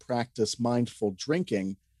people practice mindful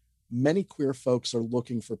drinking, many queer folks are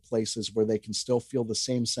looking for places where they can still feel the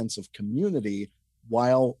same sense of community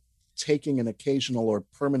while taking an occasional or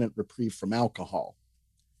permanent reprieve from alcohol.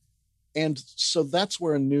 And so that's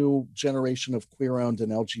where a new generation of queer-owned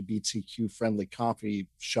and LGBTQ-friendly coffee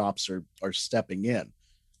shops are stepping in.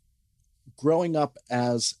 Growing up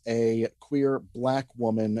as a queer Black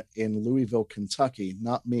woman in Louisville, Kentucky,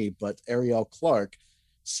 not me, but Ariel Clark,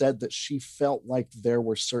 said that she felt like there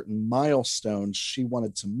were certain milestones she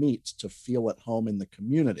wanted to meet to feel at home in the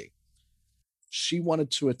community. She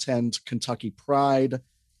wanted to attend Kentucky Pride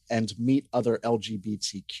and meet other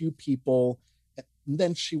LGBTQ people. And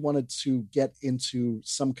then she wanted to get into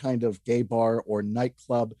some kind of gay bar or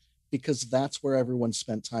nightclub because that's where everyone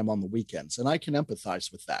spent time on the weekends. And I can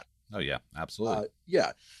empathize with that. Oh, yeah, absolutely.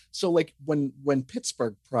 Yeah. So like when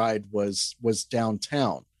Pittsburgh Pride was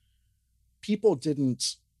downtown, people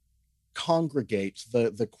didn't congregate,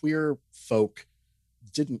 the queer folk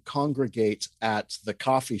didn't congregate at the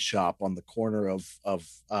coffee shop on the corner of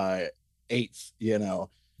 8th,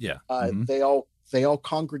 Yeah. Mm-hmm. They all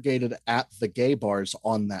congregated at the gay bars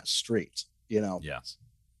on that street, Yes.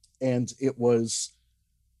 And it was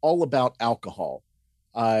all about alcohol.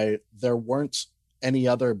 There weren't any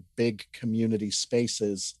other big community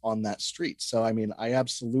spaces on that street. So, I mean, I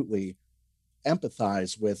absolutely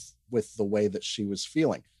empathize with the way that she was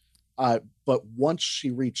feeling. But once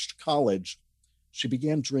she reached college, she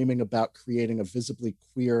began dreaming about creating a visibly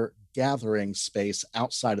queer gathering space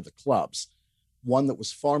outside of the clubs, one that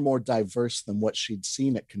was far more diverse than what she'd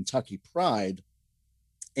seen at Kentucky Pride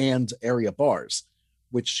and area bars,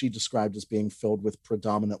 which she described as being filled with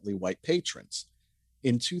predominantly white patrons.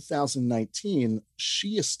 In 2019,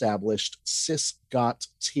 she established Sis Got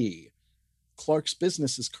Tea. Clark's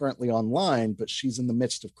business is currently online, but she's in the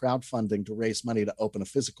midst of crowdfunding to raise money to open a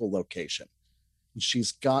physical location.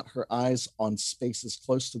 She's got her eyes on spaces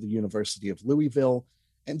close to the University of Louisville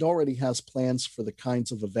and already has plans for the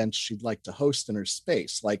kinds of events she'd like to host in her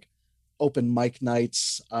space, like open mic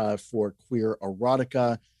nights for queer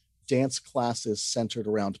erotica, dance classes centered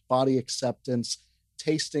around body acceptance,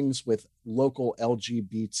 tastings with local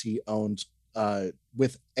LGBT owned,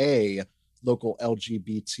 with a local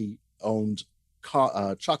LGBT owned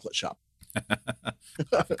chocolate shop.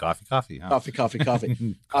 Coffee. Huh? Coffee. Coffee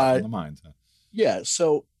in the mind. Huh? Yeah.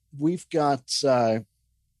 So we've got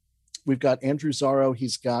Andrew Zarro.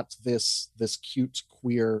 He's got this cute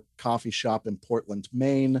queer coffee shop in Portland,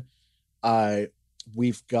 Maine.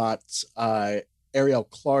 We've got Ariel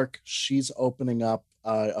Clark. She's opening up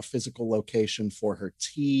a physical location for her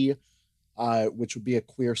tea, which would be a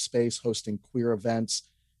queer space hosting queer events.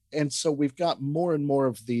 And so we've got more and more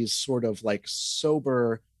of these sort of like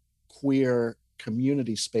sober queer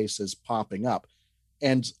community spaces popping up.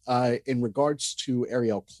 And in regards to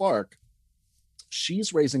Ariel Clark,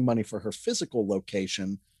 she's raising money for her physical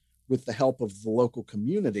location with the help of the local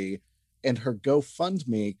community. And her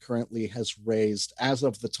GoFundMe currently has raised, as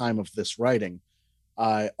of the time of this writing,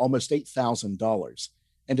 almost $8,000.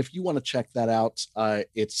 And if you want to check that out,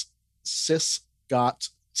 it's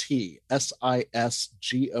SisGotTea, SisGoTtea.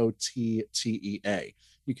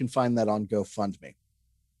 You can find that on GoFundMe.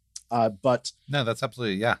 But no, that's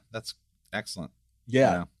absolutely, yeah, that's excellent.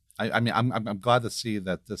 Yeah. You know, I mean, I'm glad to see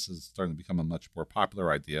that this is starting to become a much more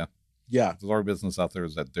popular idea. Yeah. There's a lot of business out there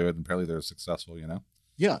that do it, and apparently they're successful, you know?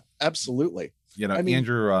 Yeah, absolutely. You know, I mean,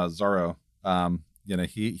 Andrew Zarro, you know,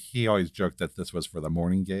 he always joked that this was for the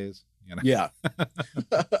morning gays, you know? Yeah.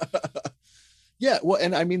 Yeah, well,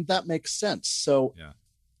 and I mean, that makes sense. So, yeah.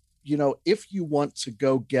 You know, if you want to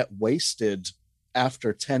go get wasted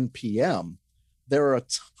after 10 p.m., there are a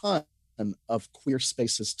ton of queer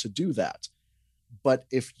spaces to do that. But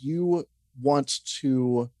if you want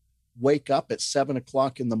to wake up at 7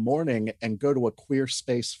 o'clock in the morning and go to a queer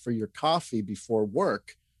space for your coffee before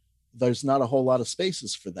work, there's not a whole lot of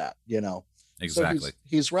spaces for that, you know? Exactly. So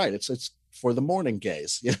he's right. It's for the morning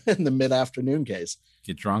gays and the mid-afternoon gays.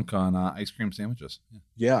 Get drunk on ice cream sandwiches.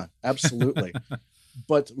 Yeah, absolutely.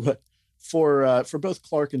 But for both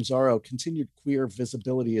Clark and Zarro, continued queer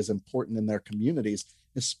visibility is important in their communities,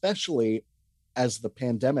 especially as the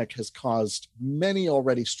pandemic has caused many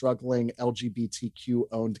already struggling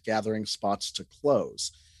LGBTQ-owned gathering spots to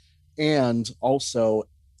close. And also,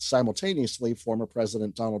 simultaneously, former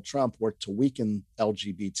President Donald Trump worked to weaken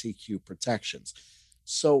LGBTQ protections.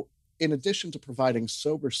 So, in addition to providing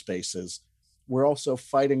sober spaces, we're also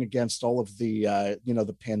fighting against all of the,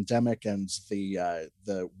 the pandemic and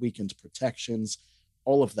the weakened protections,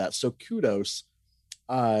 all of that. So, kudos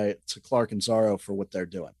to Clark and Zarro for what they're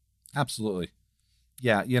doing. Absolutely.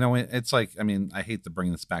 Yeah, you know, it's like, I mean, I hate to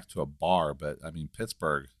bring this back to a bar, but I mean,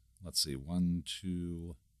 Pittsburgh, let's see, 1,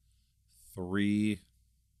 2, 3,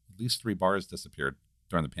 at least 3 bars disappeared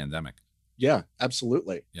during the pandemic. Yeah,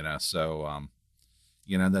 absolutely. You know, so,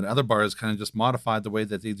 you know, then other bars kind of just modified the way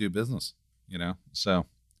that they do business, you know, so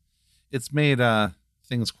it's made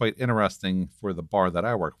things quite interesting for the bar that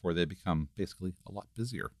I work for. They become basically a lot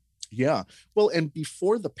busier. Yeah. Well, and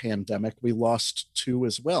before the pandemic, we lost 2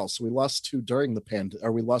 as well. So we lost 2 during the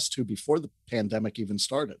we lost 2 before the pandemic even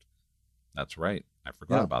started. That's right. I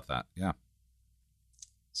forgot about that. Yeah.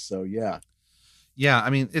 So, yeah. Yeah. I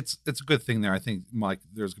mean, it's a good thing there. I think like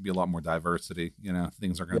there's gonna be a lot more diversity, you know,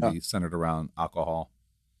 things are going to be centered around alcohol.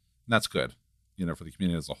 And that's good, you know, for the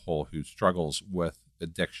community as a whole who struggles with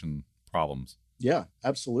addiction problems. Yeah,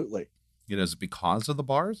 absolutely. You know, is it because of the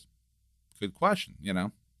bars? Good question, you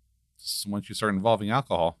know. Once you start involving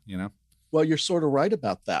alcohol, you know. Well, you're sort of right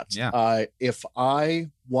about that. Yeah. If I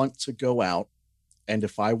want to go out and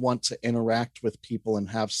if I want to interact with people and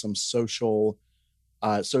have some social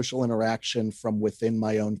interaction from within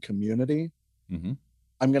my own community, mm-hmm.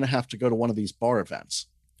 I'm going to have to go to one of these bar events.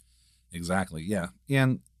 Exactly. Yeah.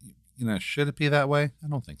 And, you know, should it be that way? I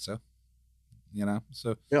don't think so. You know,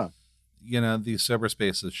 so, yeah, you know, these sober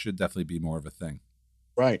spaces should definitely be more of a thing.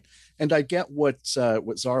 Right. And I get what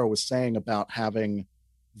Zarro was saying about having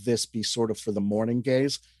this be sort of for the morning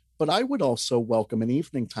gaze, but I would also welcome an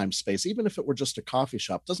evening time space, even if it were just a coffee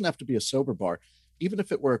shop. It doesn't have to be a sober bar. Even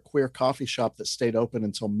if it were a queer coffee shop that stayed open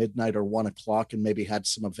until midnight or 1 o'clock and maybe had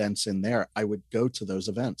some events in there, I would go to those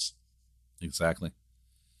events. Exactly.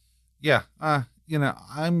 Yeah. You know,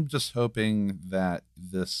 I'm just hoping that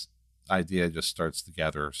this idea just starts to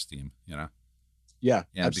gather steam, you know? Yeah,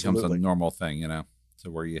 and it becomes a normal thing, you know? So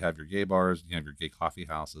where you have your gay bars, you have your gay coffee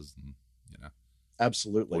houses, and, you know,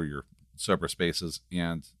 absolutely, or your sober spaces.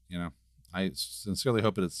 And, you know, I sincerely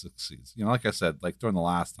hope it succeeds. You know, like I said, like during the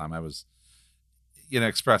last time I was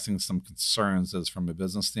expressing some concerns as from a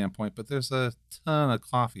business standpoint, but there's a ton of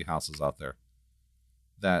coffee houses out there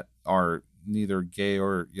that are neither gay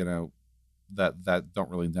or, that don't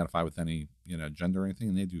really identify with any, gender or anything,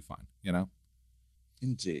 and they do fine,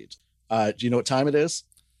 Indeed. Do you know what time it is?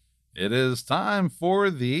 It is time for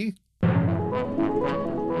the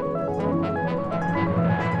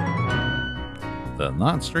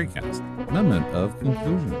Not Straight Cast Moment of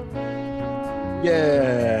Conclusion.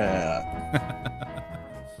 Yeah.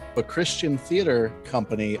 A Christian theater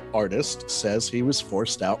company artist says he was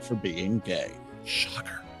forced out for being gay.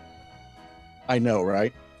 Shocker. I know,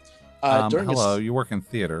 right? Hello, you work in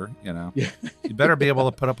theater, Yeah. You better be able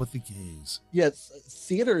to put up with the gays. Yeah,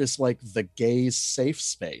 theater is like the gays' safe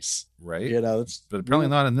space. Right. But apparently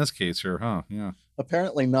not in this case here, huh? Yeah.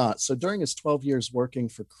 Apparently not. So during his 12 years working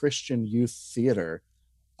for Christian Youth Theater,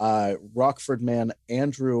 Rockford man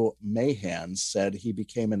Andrew Mahan said he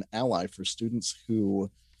became an ally for students who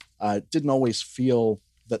didn't always feel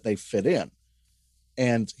that they fit in.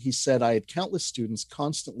 And he said, I had countless students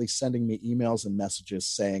constantly sending me emails and messages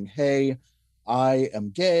saying, hey, I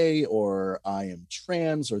am gay, or I am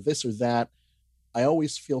trans, or this or that. I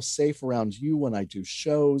always feel safe around you when I do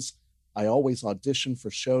shows. I always audition for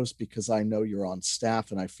shows because I know you're on staff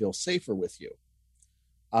and I feel safer with you.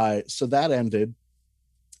 So that ended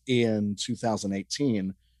in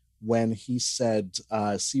 2018 when he said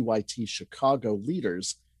CYT Chicago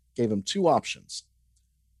leaders gave him two options: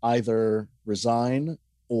 either resign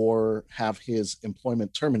or have his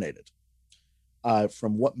employment terminated.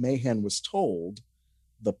 From what Mahan was told,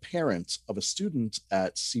 the parent of a student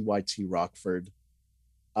at CYT Rockford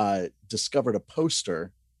discovered a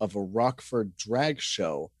poster of a Rockford drag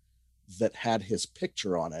show that had his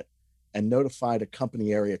picture on it and notified a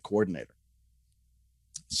company area coordinator.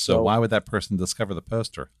 So why would that person discover the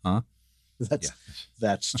poster, huh?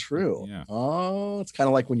 That's true. Yeah. Oh, it's kind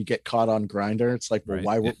of like when you get caught on Grindr. It's like, well,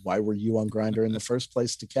 right. why were you on Grindr in the first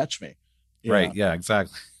place to catch me? Yeah. Right. Yeah,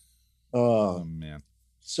 exactly. Oh, man.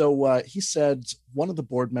 So he said one of the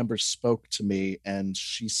board members spoke to me and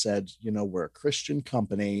she said, we're a Christian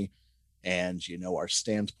company and, our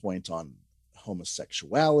standpoint on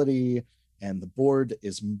homosexuality, and the board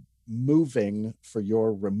is moving for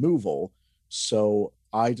your removal. So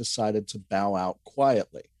I decided to bow out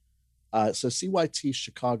quietly. So CYT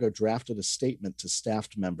Chicago drafted a statement to staff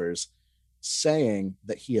members saying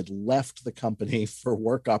that he had left the company for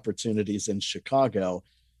work opportunities in Chicago,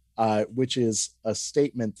 which is a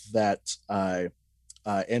statement that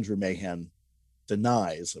Andrew Mahan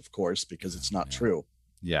denies, of course, because it's not true.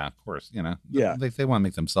 Yeah, of course. Yeah. They want to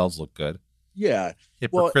make themselves look good. Yeah.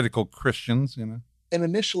 Hypocritical Christians, And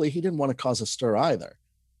initially he didn't want to cause a stir either.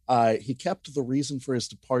 He kept the reason for his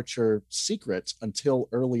departure secret until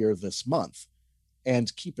earlier this month.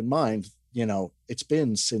 And keep in mind, it's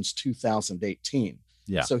been since 2018.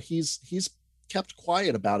 Yeah. So he's kept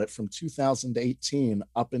quiet about it from 2018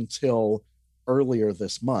 up until earlier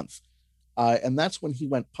this month. And that's when he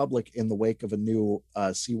went public in the wake of a new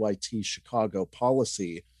CYT Chicago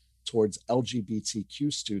policy towards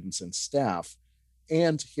LGBTQ students and staff,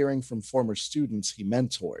 and hearing from former students he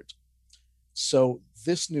mentored. So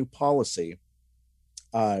this new policy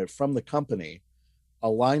from the company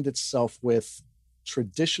aligned itself with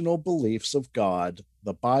traditional beliefs of God,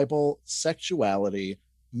 the Bible, sexuality,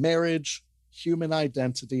 marriage, human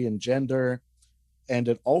identity and gender, and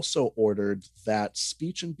it also ordered that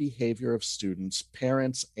speech and behavior of students,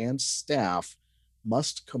 parents, and staff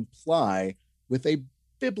must comply with a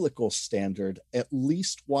biblical standard, at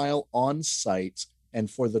least while on site and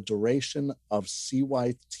for the duration of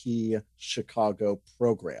CYT Chicago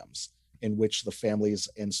programs in which the families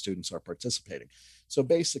and students are participating. So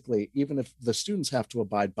basically, even if the students have to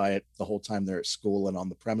abide by it the whole time they're at school and on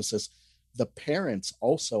the premises, the parents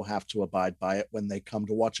also have to abide by it when they come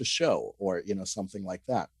to watch a show or, something like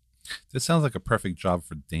that. This sounds like a perfect job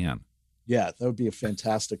for Dan. Yeah, that would be a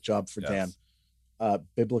fantastic job for Dan.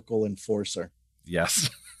 Biblical enforcer. Yes.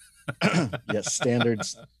 Yes,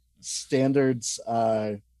 standards.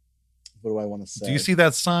 What do I want to say? Do you see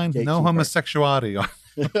that sign? Gatekeeper. No homosexuality.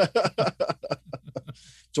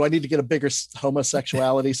 Do I need to get a bigger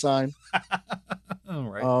homosexuality sign? Oh,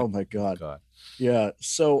 right. Oh my God. Yeah.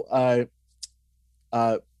 So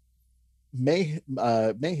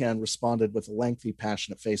Mahan responded with a lengthy,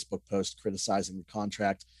 passionate Facebook post criticizing the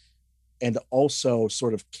contract, and also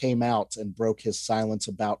sort of came out and broke his silence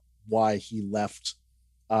about why he left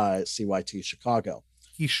CYT Chicago.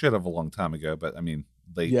 He should have a long time ago, but I mean,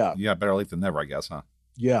 better late than never, I guess, huh?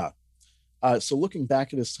 Yeah. So looking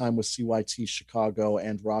back at his time with CYT Chicago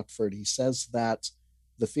and Rockford, he says that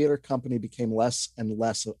the theater company became less and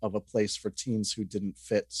less of a place for teens who didn't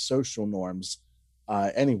fit social norms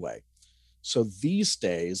anyway. So these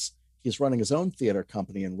days, he's running his own theater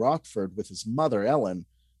company in Rockford with his mother, Ellen,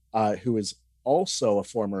 who is also a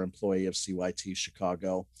former employee of CYT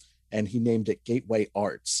Chicago, and he named it Gateway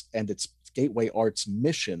Arts. And its Gateway Arts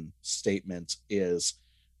mission statement is,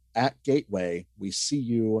 "At Gateway, we see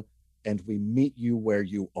you and we meet you where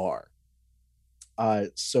you are."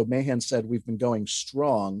 So Mahan said, "We've been going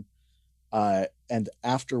strong. And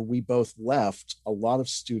after we both left, a lot of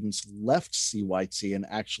students left CYT and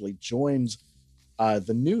actually joined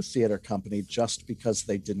the new theater company just because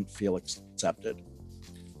they didn't feel accepted."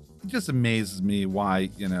 It just amazes me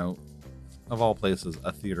why, of all places,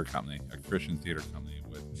 a theater company, a Christian theater company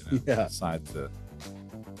would decide to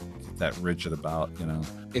get that rigid about,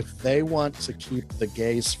 If they want to keep the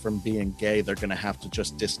gays from being gay, they're going to have to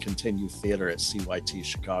just discontinue theater at CYT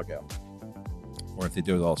Chicago. Or if they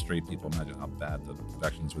do it with all straight people, imagine how bad the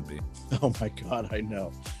productions would be. Oh my God, I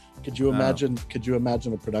know. Could you imagine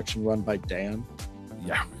a production run by Dan?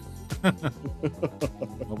 Yeah.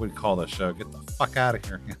 What would we call that show? Get the fuck out of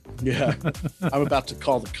here. Yeah. I'm about to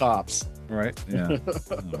call the cops. Right? Yeah.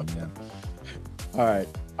 Oh, man. All right.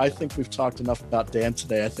 I think we've talked enough about Dan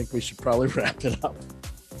today. I think we should probably wrap it up.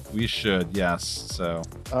 We should, yes. So.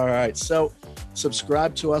 All right. So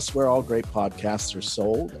subscribe to us where all great podcasts are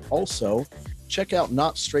sold. Also, check out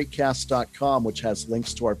notstraightcast.com, which has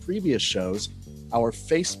links to our previous shows, our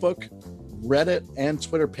Facebook, Reddit, and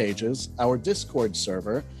Twitter pages, our Discord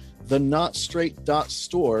server, the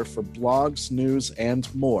notstraight.store for blogs, news,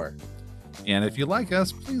 and more. And if you like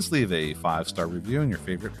us, please leave a 5-star review in your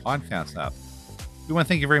favorite podcast app. We want to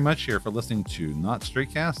thank you very much here for listening to Not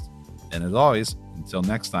Straightcast. And as always, until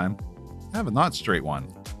next time, have a not straight one.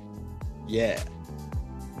 Yeah.